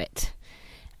knew it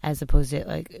as opposed to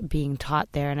like being taught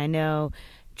there. And I know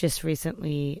just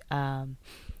recently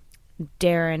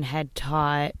Darren had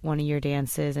taught one of your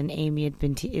dances, and Amy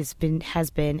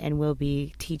has been and will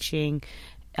be teaching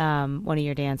one of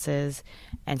your dances.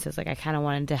 And so it's like I kind of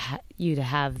wanted you to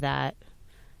have that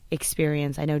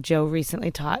experience. I know Joe recently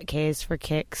taught K's for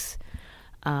Kicks.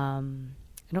 I don't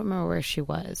remember where she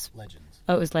was. Legends.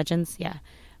 Oh, it was Legends? Yeah.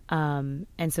 And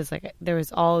so it's like there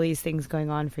was all these things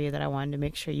going on for you that I wanted to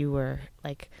make sure you were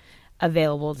like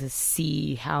available to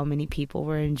see how many people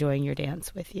were enjoying your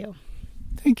dance with you.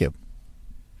 Thank you.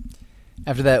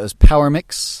 After that was Power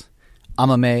Mix,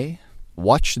 Amame,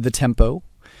 Watch the Tempo,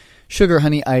 Sugar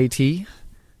Honey IT,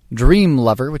 Dream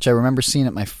Lover, which I remember seeing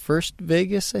at my first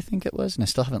Vegas, I think it was, and I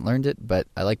still haven't learned it, but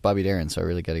I like Bobby Darin, so I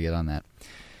really got to get on that.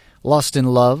 Lost in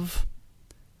Love,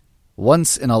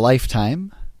 Once in a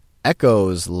Lifetime,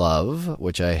 Echoes Love,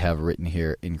 which I have written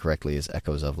here incorrectly as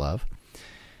Echoes of Love,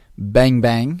 Bang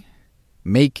Bang,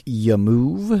 Make Ya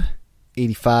Move,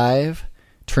 85,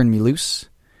 Turn Me Loose,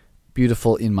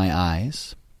 Beautiful in My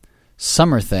Eyes,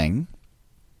 Summer Thing,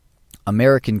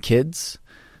 American Kids,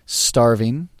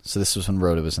 Starving, so this was when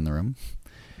Rhoda was in the room,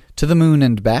 To the Moon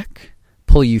and Back,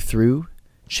 Pull You Through,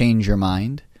 Change Your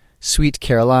Mind, Sweet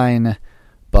Caroline,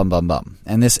 Bum Bum Bum.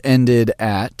 And this ended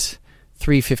at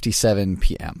 3:57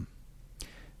 p.m.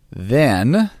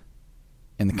 Then,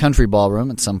 in the country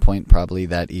ballroom at some point probably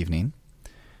that evening,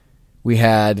 we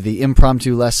had the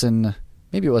impromptu lesson,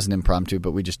 maybe it wasn't impromptu,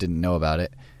 but we just didn't know about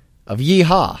it, of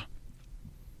Yeehaw.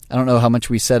 I don't know how much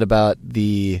we said about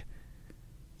the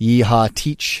Yeehaw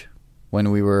teach when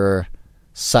we were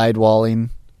sidewalling,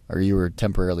 or you were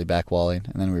temporarily backwalling,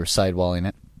 and then we were sidewalling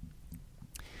it.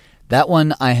 That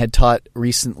one I had taught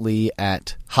recently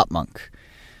at Hop Monk,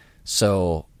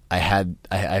 so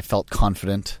I felt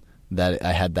confident that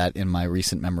I had that in my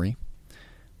recent memory.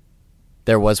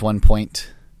 There was one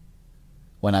point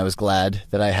when I was glad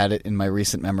that I had it in my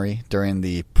recent memory during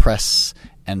the press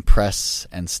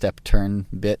and step turn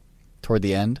bit toward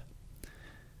the end.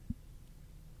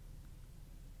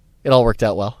 It all worked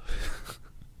out well.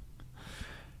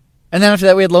 And then after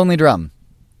that we had Lonely Drum,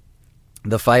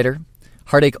 The Fighter,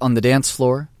 Heartache on the Dance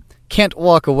Floor, Can't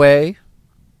Walk Away,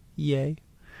 yay,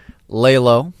 Lay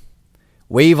Low,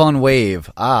 Wave on Wave,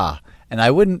 and I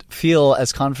wouldn't feel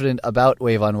as confident about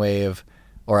Wave on Wave,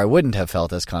 or I wouldn't have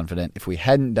felt as confident if we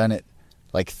hadn't done it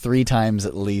like 3 times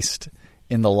at least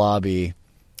in the lobby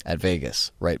at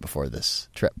Vegas right before this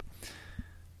trip.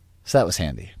 So that was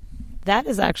handy. That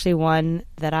is actually one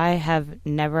that I have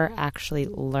never actually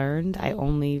learned. I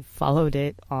only followed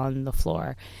it on the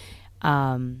floor.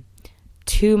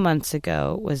 2 months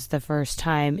ago was the first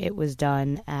time it was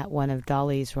done at one of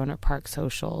Dolly's Roanoke Park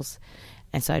socials.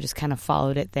 And so I just kind of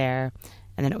followed it there.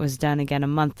 And then it was done again a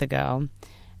month ago.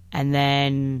 And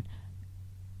then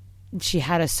she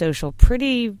had a social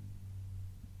pretty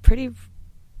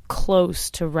close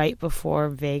to right before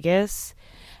Vegas.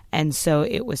 And so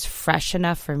it was fresh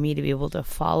enough for me to be able to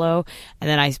follow. And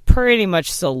then I pretty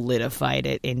much solidified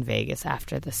it in Vegas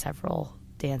after the several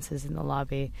dances in the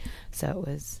lobby. So it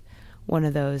was one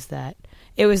of those that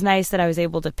it was nice that I was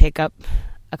able to pick up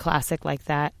a classic like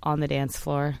that on the dance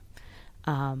floor.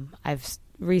 I've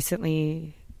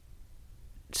recently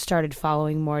started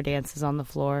following more dances on the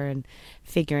floor and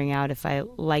figuring out if I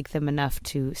like them enough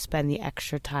to spend the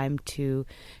extra time to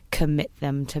commit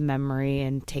them to memory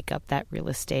and take up that real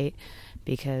estate,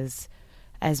 because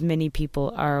as many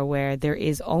people are aware, there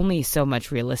is only so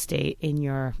much real estate in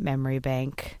your memory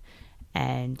bank,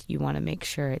 and you want to make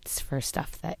sure it's for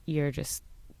stuff that you're just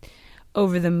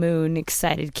over the moon,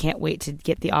 excited, can't wait to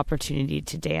get the opportunity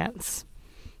to dance.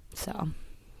 So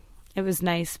it was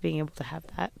nice being able to have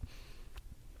that.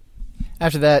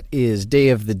 After that is Day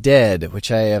of the Dead, which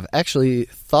I have actually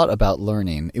thought about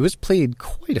learning. It was played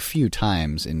quite a few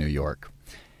times in New York,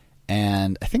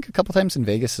 and I think a couple times in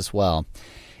Vegas as well.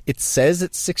 It says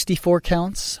it's 64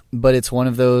 counts, but it's one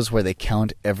of those where they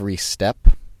count every step,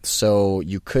 so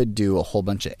you could do a whole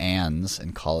bunch of ands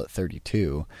and call it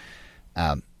 32.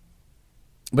 But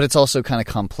it's also kind of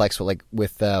complex. Like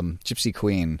with Gypsy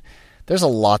Queen, there's a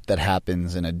lot that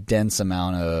happens in a dense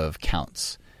amount of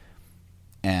counts.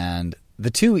 And the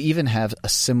two even have a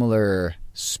similar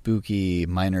spooky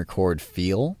minor chord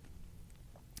feel.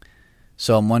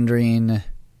 So I'm wondering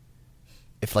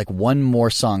if like one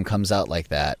more song comes out like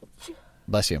that,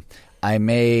 bless you, I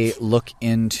may look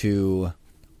into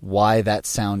why that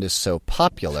sound is so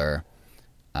popular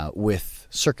with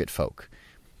circuit folk.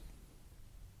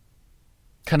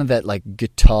 Kind of that like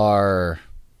guitar,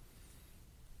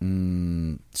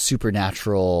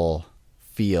 supernatural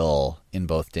feel in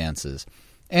both dances.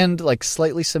 And like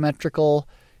slightly symmetrical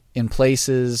in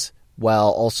places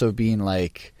while also being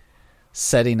like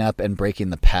setting up and breaking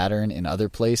the pattern in other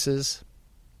places.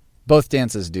 Both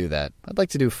dances do that. I'd like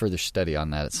to do further study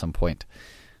on that at some point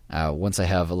once I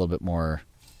have a little bit more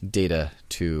data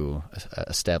to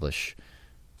establish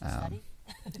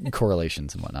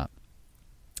correlations and whatnot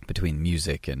between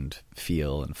music and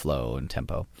feel and flow and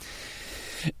tempo.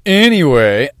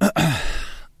 Anyway,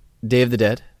 Day of the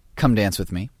Dead, Come Dance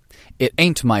With Me. It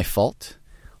Ain't My Fault,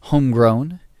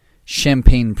 Homegrown,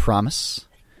 Champagne Promise,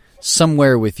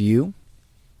 Somewhere With You,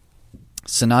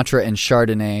 Sinatra and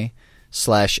Chardonnay, /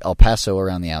 El Paso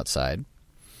around the outside.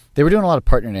 They were doing a lot of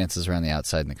partner dances around the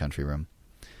outside in the country room.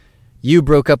 You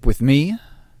Broke Up With Me,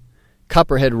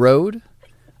 Copperhead Road,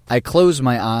 I Close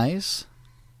My Eyes.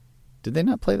 Did they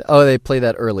not play that? Oh, they played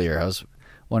that earlier. I was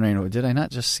wondering, did I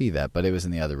not just see that? But it was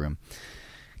in the other room.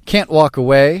 Can't Walk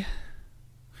Away,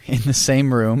 in the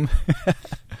same room.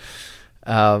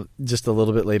 Just a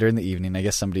little bit later in the evening. I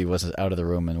guess somebody was out of the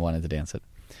room and wanted to dance it.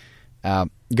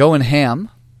 Going Ham.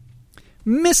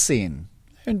 Missing.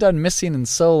 I haven't done Missing in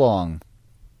so long.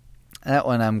 That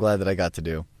one I'm glad that I got to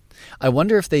do. I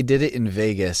wonder if they did it in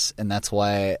Vegas, and that's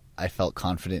why I felt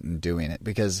confident in doing it,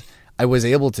 because I was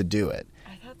able to do it.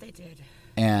 I thought they did.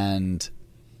 And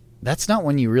that's not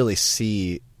one you really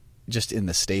see just in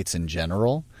the States in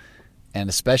general, and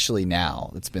especially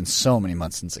now. It's been so many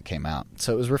months since it came out.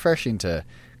 So it was refreshing to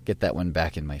get that one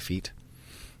back in my feet.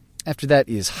 After that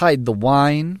is Hide the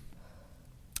Wine.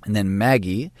 And then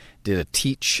Maggie did a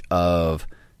teach of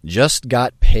Just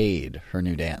Got Paid, her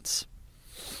new dance.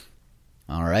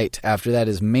 All right. After that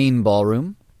is Main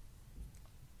Ballroom.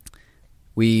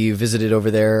 We visited over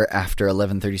there after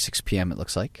 11:36 p.m., it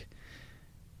looks like.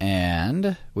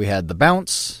 And we had The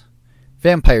Bounce,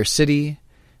 Vampire City,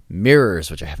 Mirrors,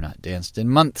 which I have not danced in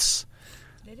months.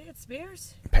 They danced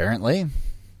Mirrors? Apparently.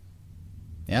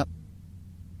 Yep.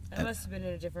 I must have been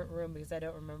in a different room because I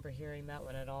don't remember hearing that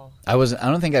one at all. I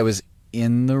don't think I was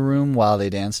in the room while they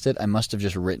danced it. I must have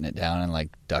just written it down and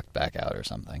ducked back out or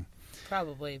something.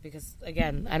 Probably, because,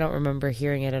 again, I don't remember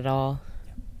hearing it at all.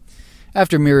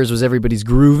 After Mirrors was Everybody's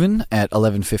Groovin' at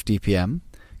 11:50 p.m.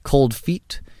 Cold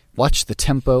Feet, Watch the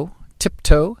Tempo,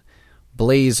 Tiptoe,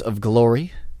 Blaze of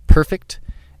Glory, Perfect,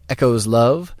 Echoes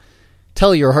Love,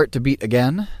 Tell Your Heart to Beat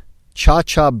Again,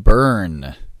 Cha-Cha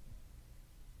Burn.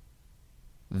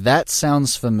 That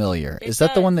sounds familiar. Is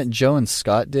that the one that Joe and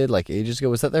Scott did ages ago?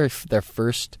 Was that their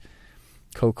first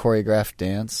co-choreographed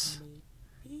dance?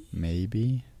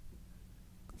 Maybe.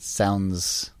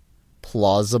 Sounds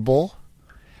plausible.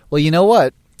 Well, you know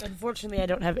what? Unfortunately, I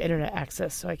don't have internet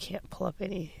access, so I can't pull up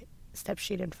any step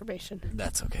sheet information.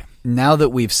 That's okay. Now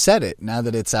that we've said it, now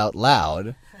that it's out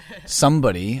loud,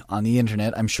 somebody on the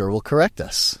internet, I'm sure, will correct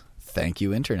us. Thank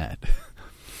you, internet.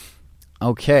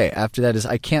 Okay, after that is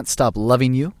I Can't Stop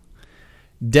Loving You,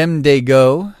 Dem De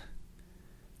Go,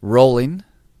 Rolling,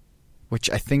 which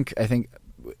I think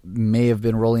may have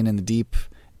been Rolling in the Deep,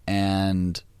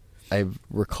 and I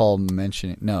recall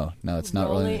mentioning... No, it's not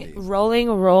Rolling in the Deep.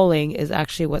 Rolling is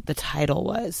actually what the title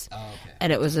was. Oh, okay.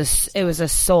 And it was a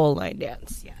soul line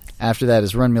dance, yes. After that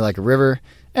is Run Me Like a River,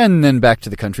 and then back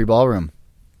to the country ballroom.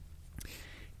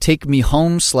 Take Me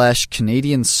Home /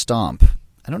 Canadian Stomp.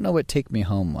 I don't know what Take Me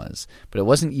Home was, but it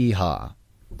wasn't Yeehaw.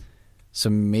 So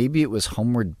maybe it was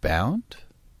Homeward Bound?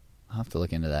 I'll have to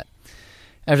look into that.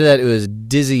 After that, it was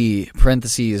Dizzy,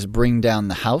 / Bring Down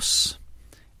the House.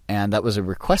 And that was a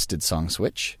requested song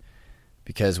switch,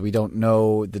 because we don't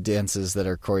know the dances that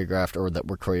are choreographed or that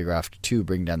were choreographed to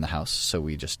Bring Down the House. So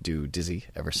we just do Dizzy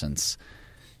ever since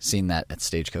seeing that at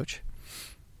Stagecoach.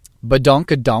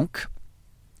 Badonka-donk.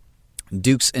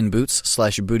 Dukes and Boots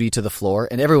 / Booty to the Floor.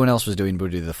 And everyone else was doing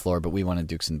Booty to the Floor, but we wanted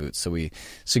Dukes and Boots. So we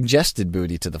suggested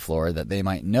Booty to the Floor that they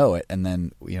might know it, and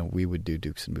then we would do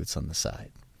Dukes and Boots on the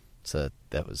side. So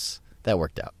that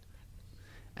worked out.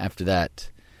 After that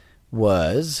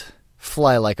was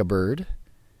Fly Like a Bird.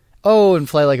 Oh, and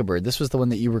Fly Like a Bird. This was the one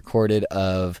that you recorded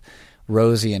of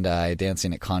Rosie and I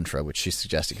dancing at Contra, which she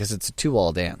suggested, because it's a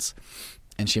 2-wall dance.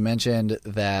 And she mentioned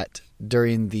that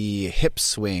during the hip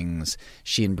swings,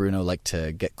 she and Bruno like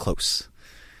to get close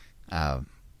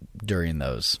during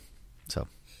those. So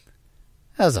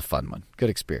that was a fun one. Good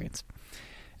experience.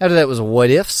 After that was What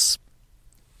Ifs,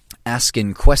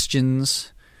 Asking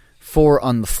Questions, 4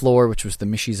 on the Floor, which was the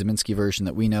Mishi Zeminski version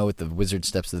that we know with the wizard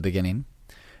steps at the beginning.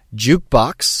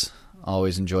 Jukebox,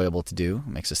 always enjoyable to do.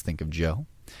 Makes us think of Joe.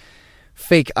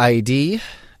 Fake ID,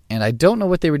 and I don't know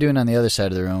what they were doing on the other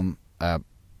side of the room.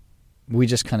 We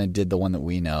just kind of did the one that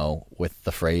we know with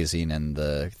the phrasing and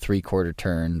the 3/4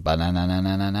 turn,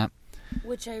 ba-na-na-na-na-na-na.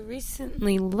 Which I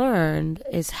recently learned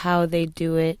is how they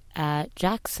do it at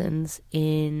Jackson's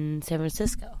in San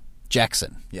Francisco.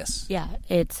 Jackson, yes. Yeah,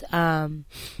 it's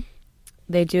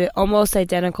they do it almost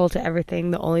identical to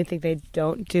everything. The only thing they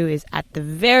don't do is at the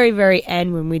very, very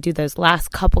end when we do those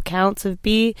last couple counts of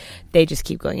B, they just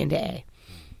keep going into A.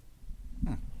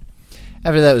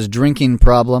 After that was Drinking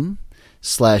Problem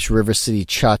 / River City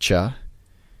Cha-Cha.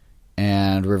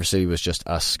 And River City was just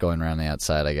us going around the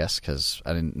outside, I guess, because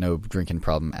I didn't know Drinking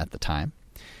Problem at the time.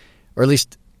 Or at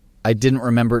least I didn't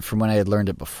remember it from when I had learned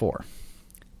it before.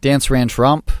 Dance Ranch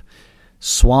Romp,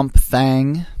 Swamp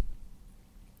Thang,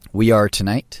 We Are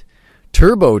Tonight,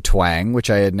 Turbo Twang, which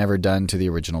I had never done to the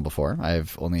original before.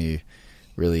 I've only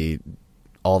really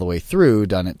all the way through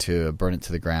done it to Burn It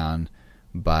to the Ground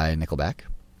by Nickelback.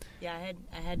 Yeah,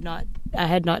 I had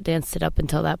not danced it up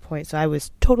until that point, so I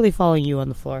was totally following you on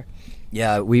the floor.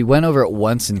 Yeah, we went over it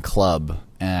once in club,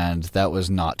 and that was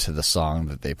not to the song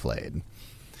that they played.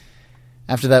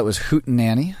 After that was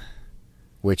Hootenanny,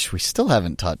 which we still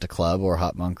haven't taught to club or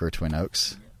Hot Monk or Twin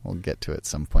Oaks. We'll get to it at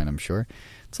some point, I'm sure.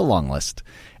 It's a long list.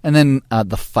 And then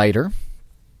The Fighter,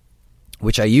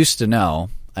 which I used to know.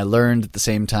 I learned at the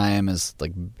same time as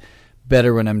like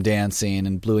Better When I'm Dancing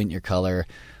and Blue Ain't Your Color.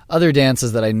 Other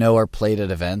dances that I know are played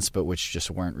at events, but which just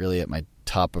weren't really at my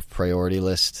top of priority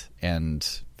list. And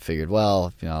figured,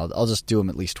 well, I'll just do them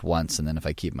at least once, and then if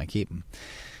I keep them, I keep them.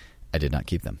 I did not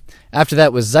keep them. After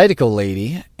that was Zydeco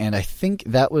Lady, and I think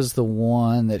that was the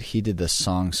one that he did the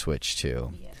song switch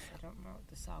to. Yes, I don't remember what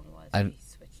the song was. He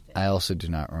switched it. I also do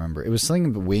not remember. It was something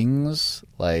about wings,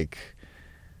 like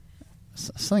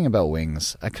something about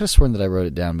wings. I could have sworn that I wrote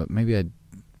it down, but maybe I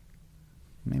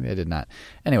did not.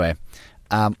 Anyway,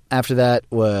 after that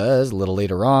was a little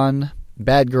later on,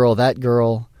 Bad Girl, That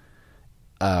Girl.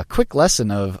 A quick lesson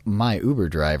of My Uber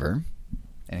Driver.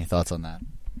 Any thoughts on that?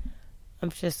 I'm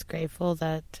just grateful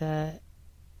that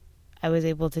I was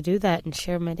able to do that and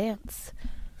share my dance.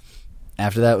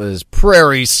 After that was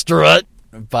Prairie Strut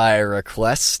by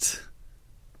Request.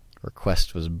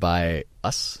 Request was by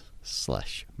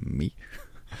us/me.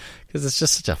 Because it's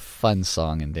just such a fun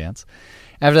song and dance.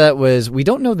 After that was, we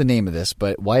don't know the name of this,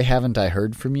 but Why Haven't I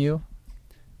Heard From You?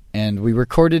 And we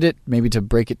recorded it maybe to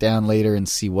break it down later and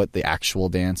see what the actual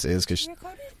dance is. Cause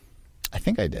I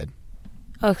think I did.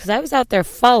 Oh, because I was out there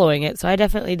following it, so I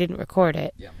definitely didn't record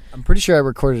it. Yeah, I'm pretty sure I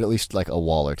recorded at least like a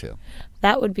wall or two.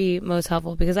 That would be most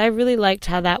helpful because I really liked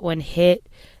how that one hit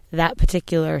that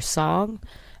particular song.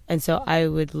 And so I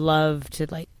would love to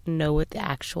like know what the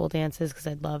actual dance is because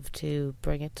I'd love to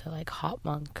bring it to like Hot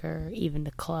Monk or even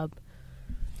the club.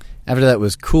 After that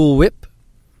was Cool Whip.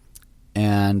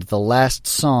 And the last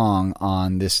song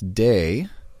on this day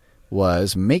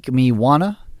was Make Me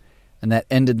Wanna, and that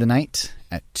ended the night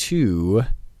at 2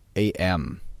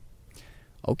 a.m.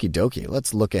 Okie dokie,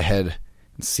 let's look ahead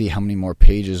and see how many more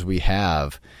pages we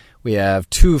have. We have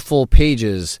 2 full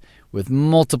pages with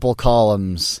multiple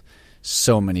columns.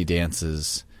 So many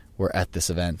dances were at this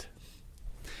event.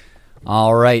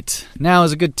 All right, now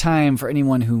is a good time for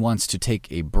anyone who wants to take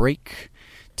a break,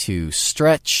 to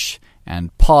stretch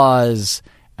and pause,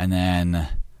 and then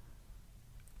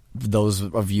those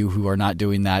of you who are not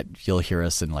doing that, you'll hear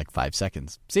us in like 5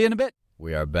 seconds. See you in a bit.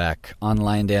 We are back.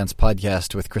 Online Dance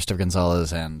Podcast with Christopher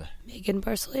Gonzalez and Megan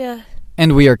Barcelia.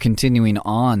 And we are continuing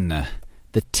on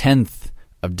the 10th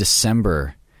of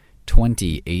December,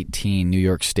 2018, New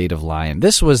York State of Lion.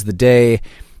 This was the day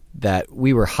that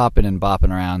we were hopping and bopping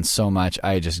around so much,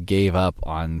 I just gave up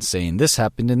on saying this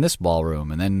happened in this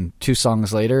ballroom, and then 2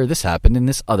 songs later, this happened in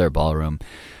this other ballroom.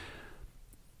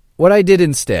 What I did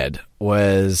instead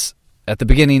was, at the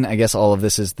beginning, I guess all of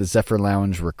this is the Zephyr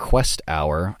Lounge request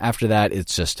hour. After that,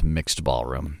 it's just mixed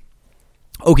ballroom.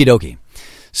 Okie dokie.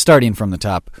 Starting from the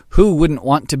top, Who Wouldn't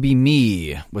Want to Be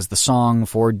Me was the song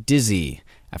for Dizzy.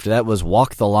 After that was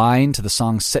Walk the Line to the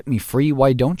song Set Me Free,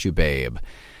 Why Don't You, Babe?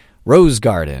 Rose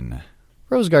Garden.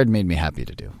 Rose Garden made me happy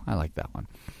to do. I like that one.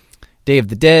 Day of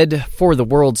the Dead, For the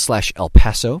World /El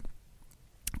Paso.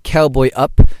 Cowboy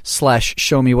Up /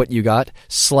 Show Me What You Got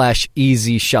 /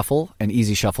 Easy Shuffle. And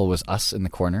Easy Shuffle was us in the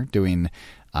corner doing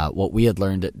what we had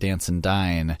learned at Dance and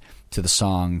Dine to the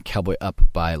song Cowboy Up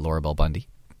by Laura Bell Bundy.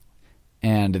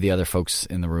 And the other folks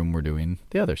in the room were doing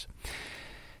the others.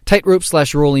 Tightrope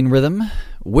 / Rolling Rhythm.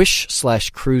 Wish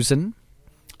 / Cruisin'.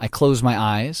 I Close My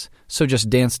Eyes. So Just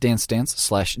Dance, Dance, Dance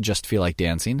 / Just Feel Like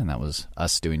Dancing. And that was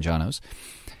us doing Jono's.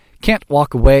 Can't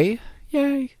Walk Away.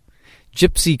 Yay.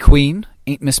 Gypsy Queen.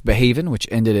 Ain't Misbehavin', which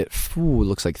ended at,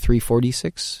 looks like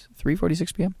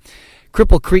 3:46 p.m.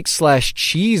 Cripple Creek /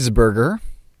 Cheeseburger.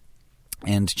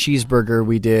 And Cheeseburger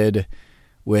we did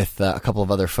with a couple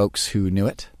of other folks who knew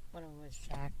it. One of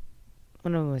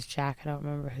them was Jack. I don't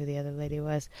remember who the other lady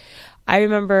was. I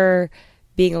remember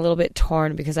being a little bit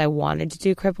torn because I wanted to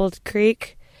do Crippled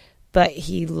Creek, but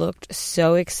he looked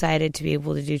so excited to be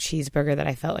able to do Cheeseburger that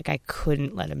I felt like I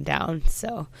couldn't let him down.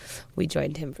 So we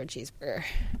joined him for Cheeseburger.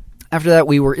 After that,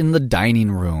 we were in the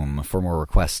dining room for more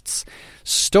requests.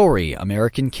 Story,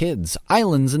 American Kids,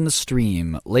 Islands in the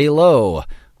Stream, Lay Low.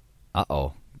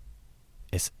 Uh-oh.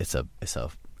 It's a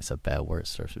bad word. It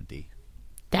starts with D.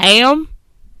 Damn.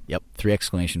 Yep, 3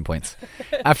 exclamation points.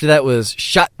 After that was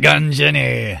Shotgun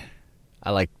Jenny.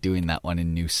 I like doing that one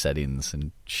in new settings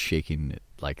and shaking it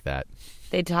like that.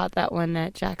 They taught that one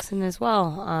at Jackson as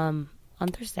well. on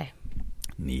Thursday.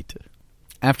 Neat.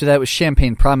 After that was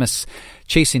Champagne Promise,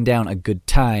 Chasing Down a Good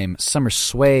Time, Summer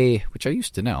Sway, which I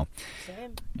used to know.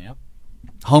 Same. Yep.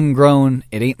 Homegrown,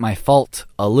 It Ain't My Fault,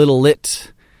 A Little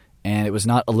Lit, and it was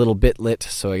not a little bit lit,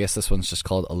 so I guess this one's just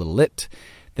called A Little Lit.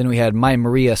 Then we had My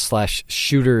Maria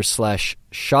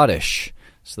 /Shooter/Shottish.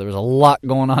 So there was a lot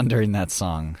going on during that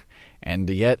song. And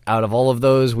yet, out of all of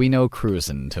those, we know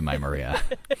Cruisin' to My Maria.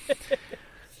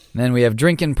 Then we have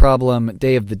Drinkin' Problem,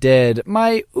 Day of the Dead,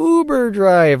 My Uber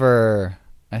Driver.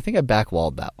 I think I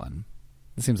backwalled that one.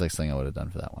 It seems like something I would have done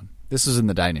for that one. This was in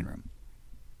the dining room.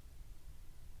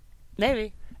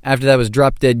 Maybe. After that was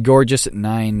Drop Dead Gorgeous at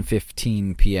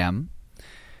 9:15 p.m.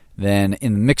 Then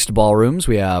in the mixed ballrooms,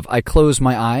 we have I Close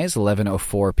My Eyes,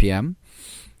 11:04 p.m.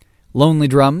 Lonely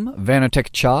Drum,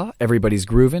 Vanatech Cha, Everybody's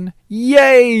Groovin',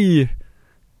 Yay!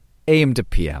 AM to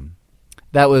PM.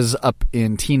 That was up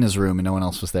in Tina's room and no one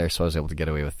else was there, so I was able to get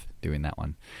away with doing that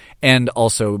one. And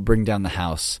also Bring Down the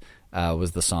House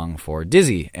was the song for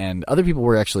Dizzy, and other people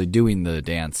were actually doing the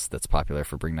dance that's popular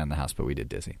for Bring Down the House, but we did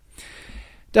Dizzy.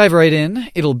 Dive right in.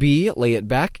 It'll be Lay It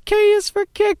Back. K is for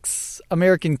Kicks.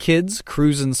 American Kids,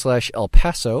 Cruisin'/El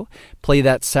Paso. Play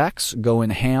That Sax.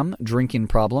 Goin' Ham. Drinking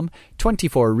Problem.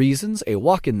 24 Reasons. A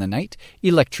Walk in the Night.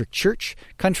 Electric Church.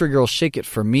 Country Girl Shake It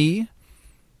For Me.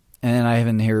 And I have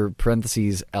in here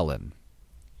parentheses Ellen.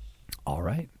 All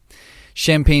right.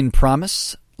 Champagne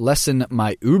Promise. Lesson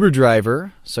My Uber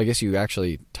Driver. So I guess you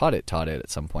actually taught it at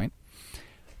some point.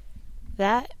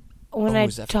 That... When I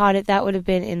taught it, that would have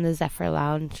been in the Zephyr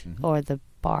Lounge or the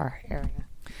bar area.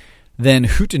 Then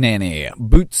Hootenanny,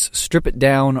 Boots, Strip It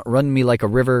Down, Run Me Like a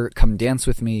River, Come Dance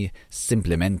With Me,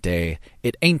 Simplemente,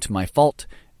 It Ain't My Fault,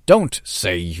 Don't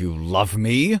Say You Love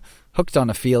Me, Hooked on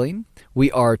a Feeling,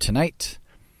 We Are Tonight.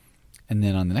 And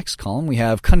then on the next column, we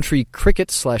have Country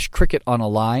Cricket/Cricket on a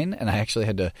Line, and I actually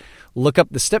had to look up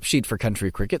the step sheet for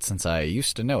Country Cricket since I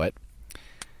used to know it.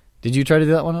 Did you try to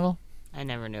do that one at all? I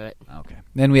never knew it. Okay.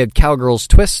 Then we had Cowgirl's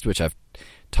Twist, which I've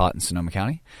taught in Sonoma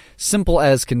County. Simple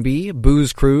As Can Be,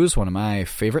 Booze Cruise, one of my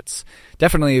favorites.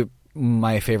 Definitely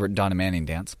my favorite Donna Manning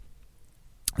dance.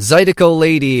 Zydeco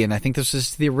Lady, and I think this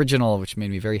is the original, which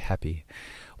made me very happy.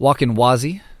 Walkin'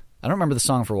 Wazzy. I don't remember the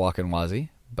song for Walkin'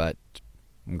 Wazzy, but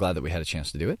I'm glad that we had a chance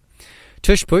to do it.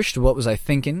 Tush Push to What Was I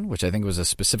Thinking, which I think was a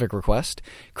specific request.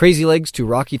 Crazy Legs to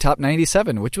Rocky Top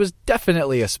 97, which was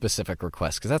definitely a specific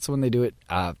request, because that's when they do it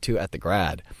too at the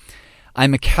grad.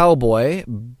 I'm a Cowboy,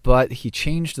 but he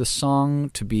changed the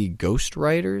song to be Ghost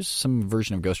Riders, some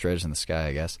version of Ghost Riders in the Sky,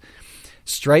 I guess.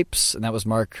 Stripes, and that was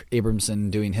Mark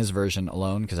Abramson doing his version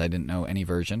alone, because I didn't know any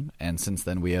version, and since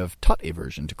then we have taught a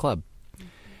version to Club.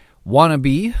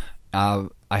 Wannabe, I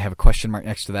have a question mark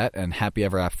next to that, and Happy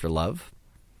Ever After Love.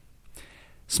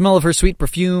 Smell of Her Sweet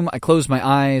Perfume, I Close My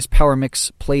Eyes, Power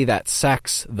Mix, Play That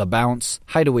Sax, The Bounce,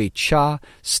 Hideaway Cha,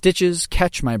 Stitches,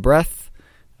 Catch My Breath,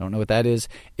 I don't know what that is,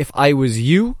 If I Was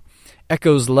You,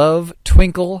 Echoes Love,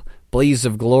 Twinkle, Blaze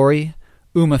of Glory,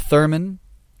 Uma Thurman,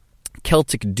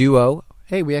 Celtic Duo.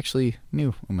 Hey, we actually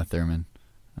knew Uma Thurman.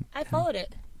 I followed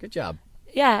it. Good job.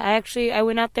 Yeah, I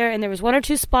went out there and there was one or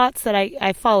two spots that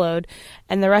I followed,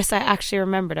 and the rest I actually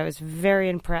remembered. I was very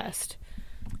impressed.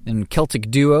 And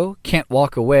Celtic Duo, Can't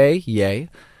Walk Away, yay.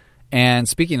 And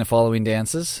speaking of following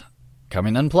dances,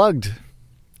 Coming Unplugged.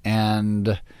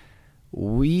 And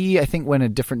we, I think, went a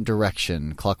different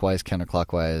direction, clockwise,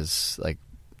 counterclockwise. Like,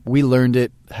 we learned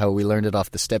it, how we learned it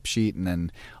off the step sheet, and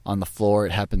then on the floor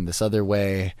it happened this other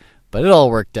way. But it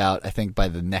all worked out, I think, by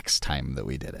the next time that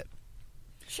we did it.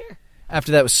 Sure.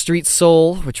 After that was Street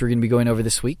Soul, which we're going to be going over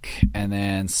this week. And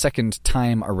then Second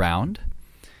Time Around.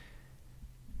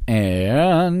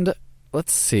 And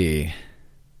let's see.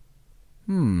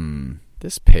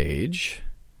 This page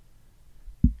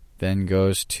then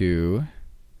goes to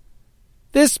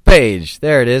this page.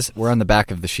 There it is. We're on the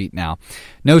back of the sheet now.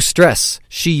 No Stress,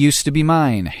 She Used to Be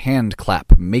Mine, Hand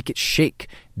Clap, Make It Shake,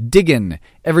 Diggin',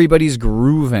 Everybody's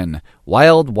Groovin',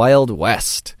 Wild Wild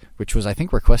West, which was, I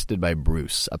think, requested by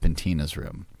Bruce up in Tina's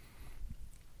room.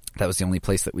 That was the only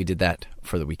place that we did that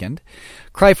for the weekend.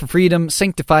 Cry for Freedom,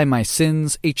 Sanctify My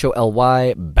Sins,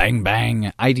 HOLY, Bang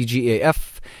Bang,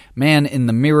 IDGAF, Man in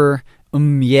the Mirror,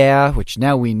 Yeah, which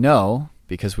now we know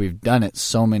because we've done it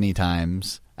so many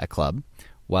times at Club,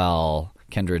 while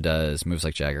Kendra does Moves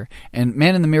Like Jagger. And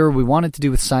Man in the Mirror we wanted to do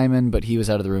with Simon, but he was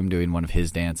out of the room doing one of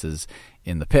his dances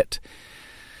in the pit.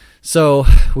 So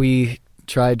we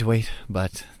tried to wait,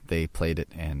 but they played it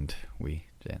and we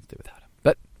danced it without him.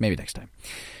 But maybe next time.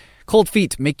 Cold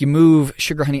Feet, Make You Move,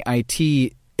 Sugar Honey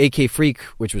IT, AK Freak,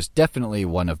 which was definitely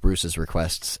one of Bruce's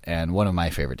requests and one of my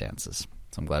favorite dances.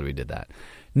 So I'm glad we did that.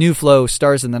 New Flow,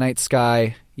 Stars in the Night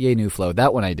Sky, Yay, New Flow.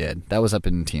 That one I did. That was up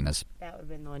in Tina's. That would have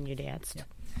been the one you danced. Yeah.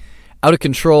 Out of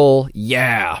Control,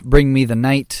 yeah. Bring Me the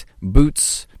Night,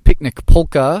 Boots, Picnic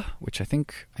Polka, which I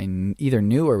think I either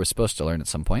knew or was supposed to learn at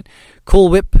some point. Cool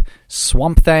Whip,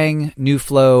 Swamp Thang, New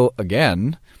Flow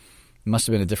again. Must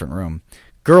have been a different room.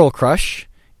 Girl Crush,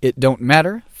 It Don't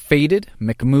Matter, Faded,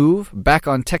 McMove, Back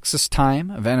on Texas Time,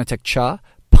 Vanatech Cha,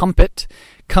 Pump It,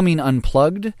 Coming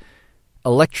Unplugged,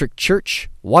 Electric Church,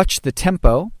 Watch the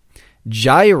Tempo,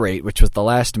 Gyrate, which was the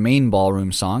last main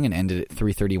ballroom song and ended at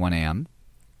 3:31 a.m.,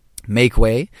 Make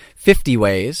Way, 50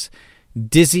 Ways,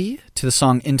 Dizzy to the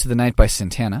song Into the Night by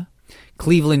Santana,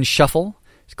 Cleveland Shuffle,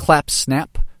 Clap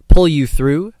Snap, Pull You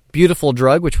Through, Beautiful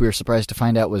Drug, which we were surprised to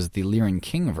find out was the Liren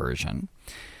King version,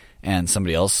 and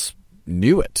somebody else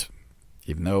knew it,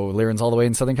 even though Liren's all the way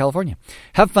in Southern California.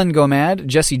 Have Fun, Go Mad,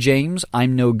 Jesse James,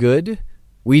 I'm No Good.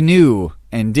 We knew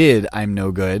and did I'm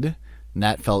No Good, and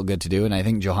that felt good to do, and I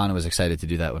think Johanna was excited to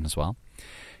do that one as well.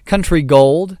 Country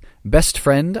Gold, Best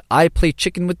Friend, I Play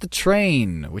Chicken with the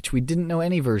Train, which we didn't know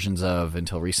any versions of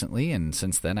until recently, and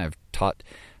since then I've taught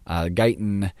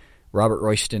Guyton, Robert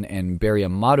Royston, and Barry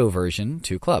Amato version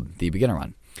to Club, the beginner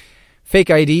one. Fake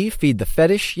ID, Feed the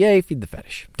Fetish, yay, Feed the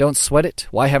Fetish. Don't Sweat It,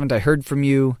 Why Haven't I Heard From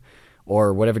You,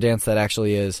 or whatever dance that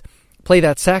actually is. Play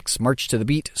That Sax, March to the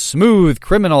Beat, Smooth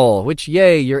Criminal, which,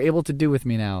 yay, you're able to do with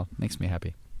me now. Makes me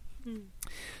happy.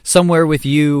 Somewhere with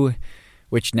You,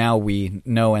 which now we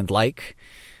know and like.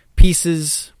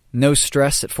 Pieces, No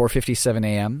Stress at 4:57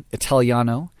 a.m.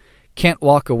 Italiano, Can't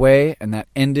Walk Away, and that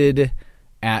ended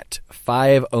at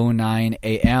 5:09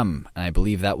 a.m. And I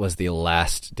believe that was the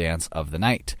last dance of the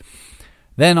night.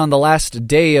 Then on the last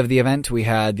day of the event, we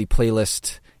had the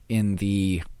playlist in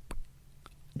the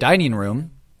dining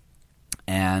room,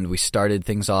 and we started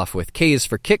things off with K's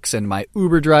for Kicks and My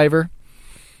Uber Driver.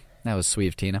 That was sweet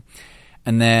of Tina.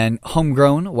 And then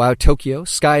Homegrown, Wow Tokyo,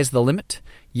 Sky's the Limit,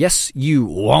 Yes You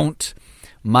Won't,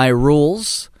 My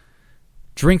Rules,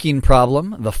 Drinking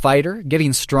Problem, The Fighter,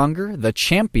 Getting Stronger, The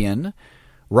Champion,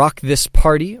 Rock This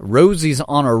Party, Rosie's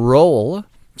on a Roll,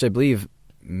 which I believe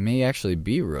may actually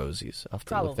be Rosie's. I'll have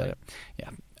to look that up. Yeah.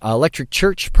 Electric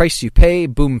Church, Price You Pay,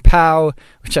 Boom Pow,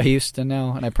 which I used to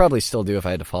know, and I probably still do if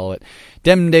I had to follow it.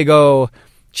 Dem De Go,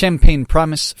 Champagne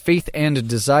Promise, Faith and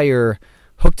Desire,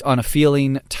 Hooked on a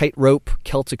Feeling, Tightrope,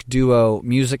 Celtic Duo,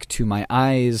 Music to My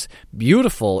Eyes,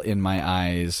 Beautiful in My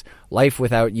Eyes, Life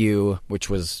Without You, which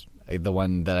was the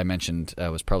one that I mentioned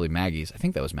was probably Maggie's. I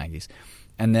think that was Maggie's.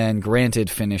 And then Granted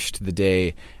finished the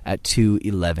day at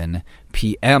 2:11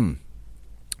 p.m.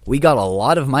 We got a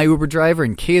lot of My Uber Driver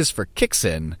and K's for Kicks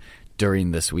in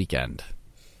during this weekend.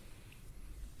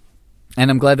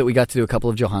 And I'm glad that we got to do a couple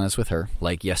of Johannas with her,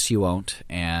 like Yes You Won't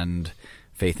and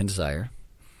Faith and Desire.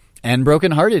 And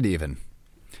Broken Hearted, even.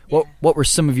 Yeah. What were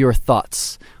some of your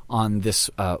thoughts on this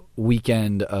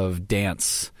weekend of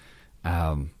dance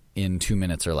in 2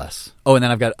 minutes or less? Oh, and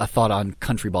then I've got a thought on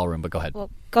Country Ballroom, but go ahead.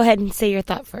 Well, go ahead and say your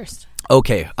thought first.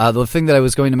 Okay. The thing that I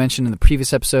was going to mention in the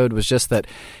previous episode was just that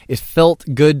it felt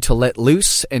good to let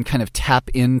loose and kind of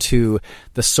tap into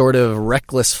the sort of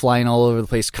reckless, flying all over the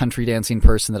place country dancing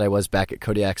person that I was back at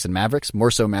Kodiaks and Mavericks,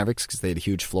 more so Mavericks because they had a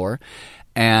huge floor.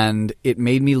 And it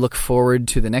made me look forward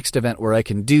to the next event where I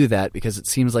can do that, because it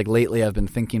seems like lately I've been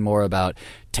thinking more about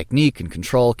technique and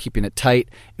control, keeping it tight.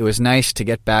 It was nice to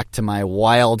get back to my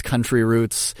wild country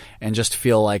roots and just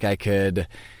feel like I could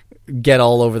get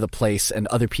all over the place and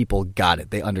other people got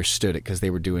it. They understood it because they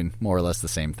were doing more or less the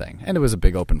same thing. And it was a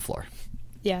big open floor.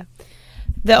 Yeah.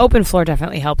 The open floor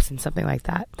definitely helps in something like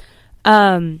that.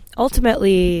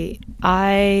 Ultimately,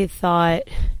 I thought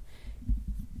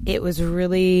it was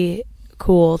really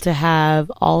cool to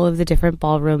have all of the different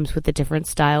ballrooms with the different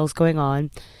styles going on.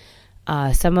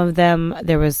 Some of them,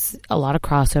 there was a lot of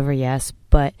crossover, yes,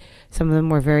 but some of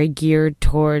them were very geared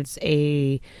towards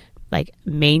a like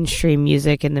mainstream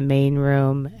music in the main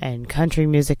room and country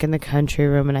music in the country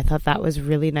room, and I thought that was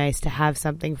really nice to have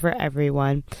something for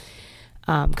everyone,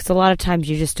 because a lot of times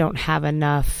you just don't have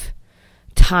enough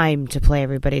time to play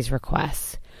everybody's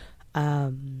requests.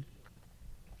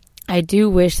 I do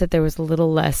wish that there was a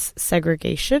little less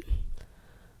segregation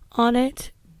on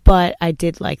it, but I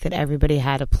did like that everybody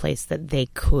had a place that they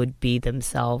could be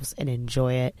themselves and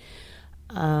enjoy it.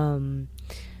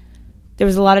 There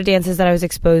was a lot of dances that I was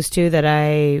exposed to that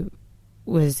I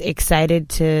was excited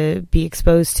to be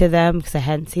exposed to them because I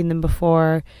hadn't seen them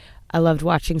before. I loved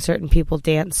watching certain people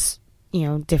dance,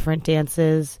 different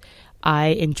dances. I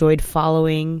enjoyed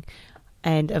following.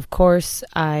 And of course,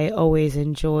 I always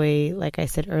enjoy, like I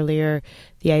said earlier,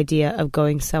 the idea of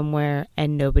going somewhere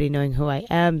and nobody knowing who I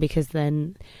am, because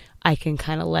then I can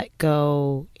kind of let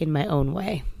go in my own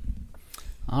way.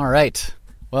 All right.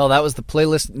 Well, that was the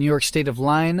playlist New York State of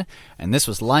Line, and this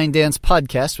was Line Dance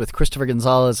Podcast with Christopher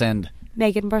Gonzalez and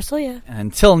Megan Barcelia. And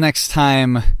until next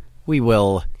time, we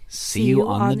will see you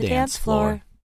on the dance floor.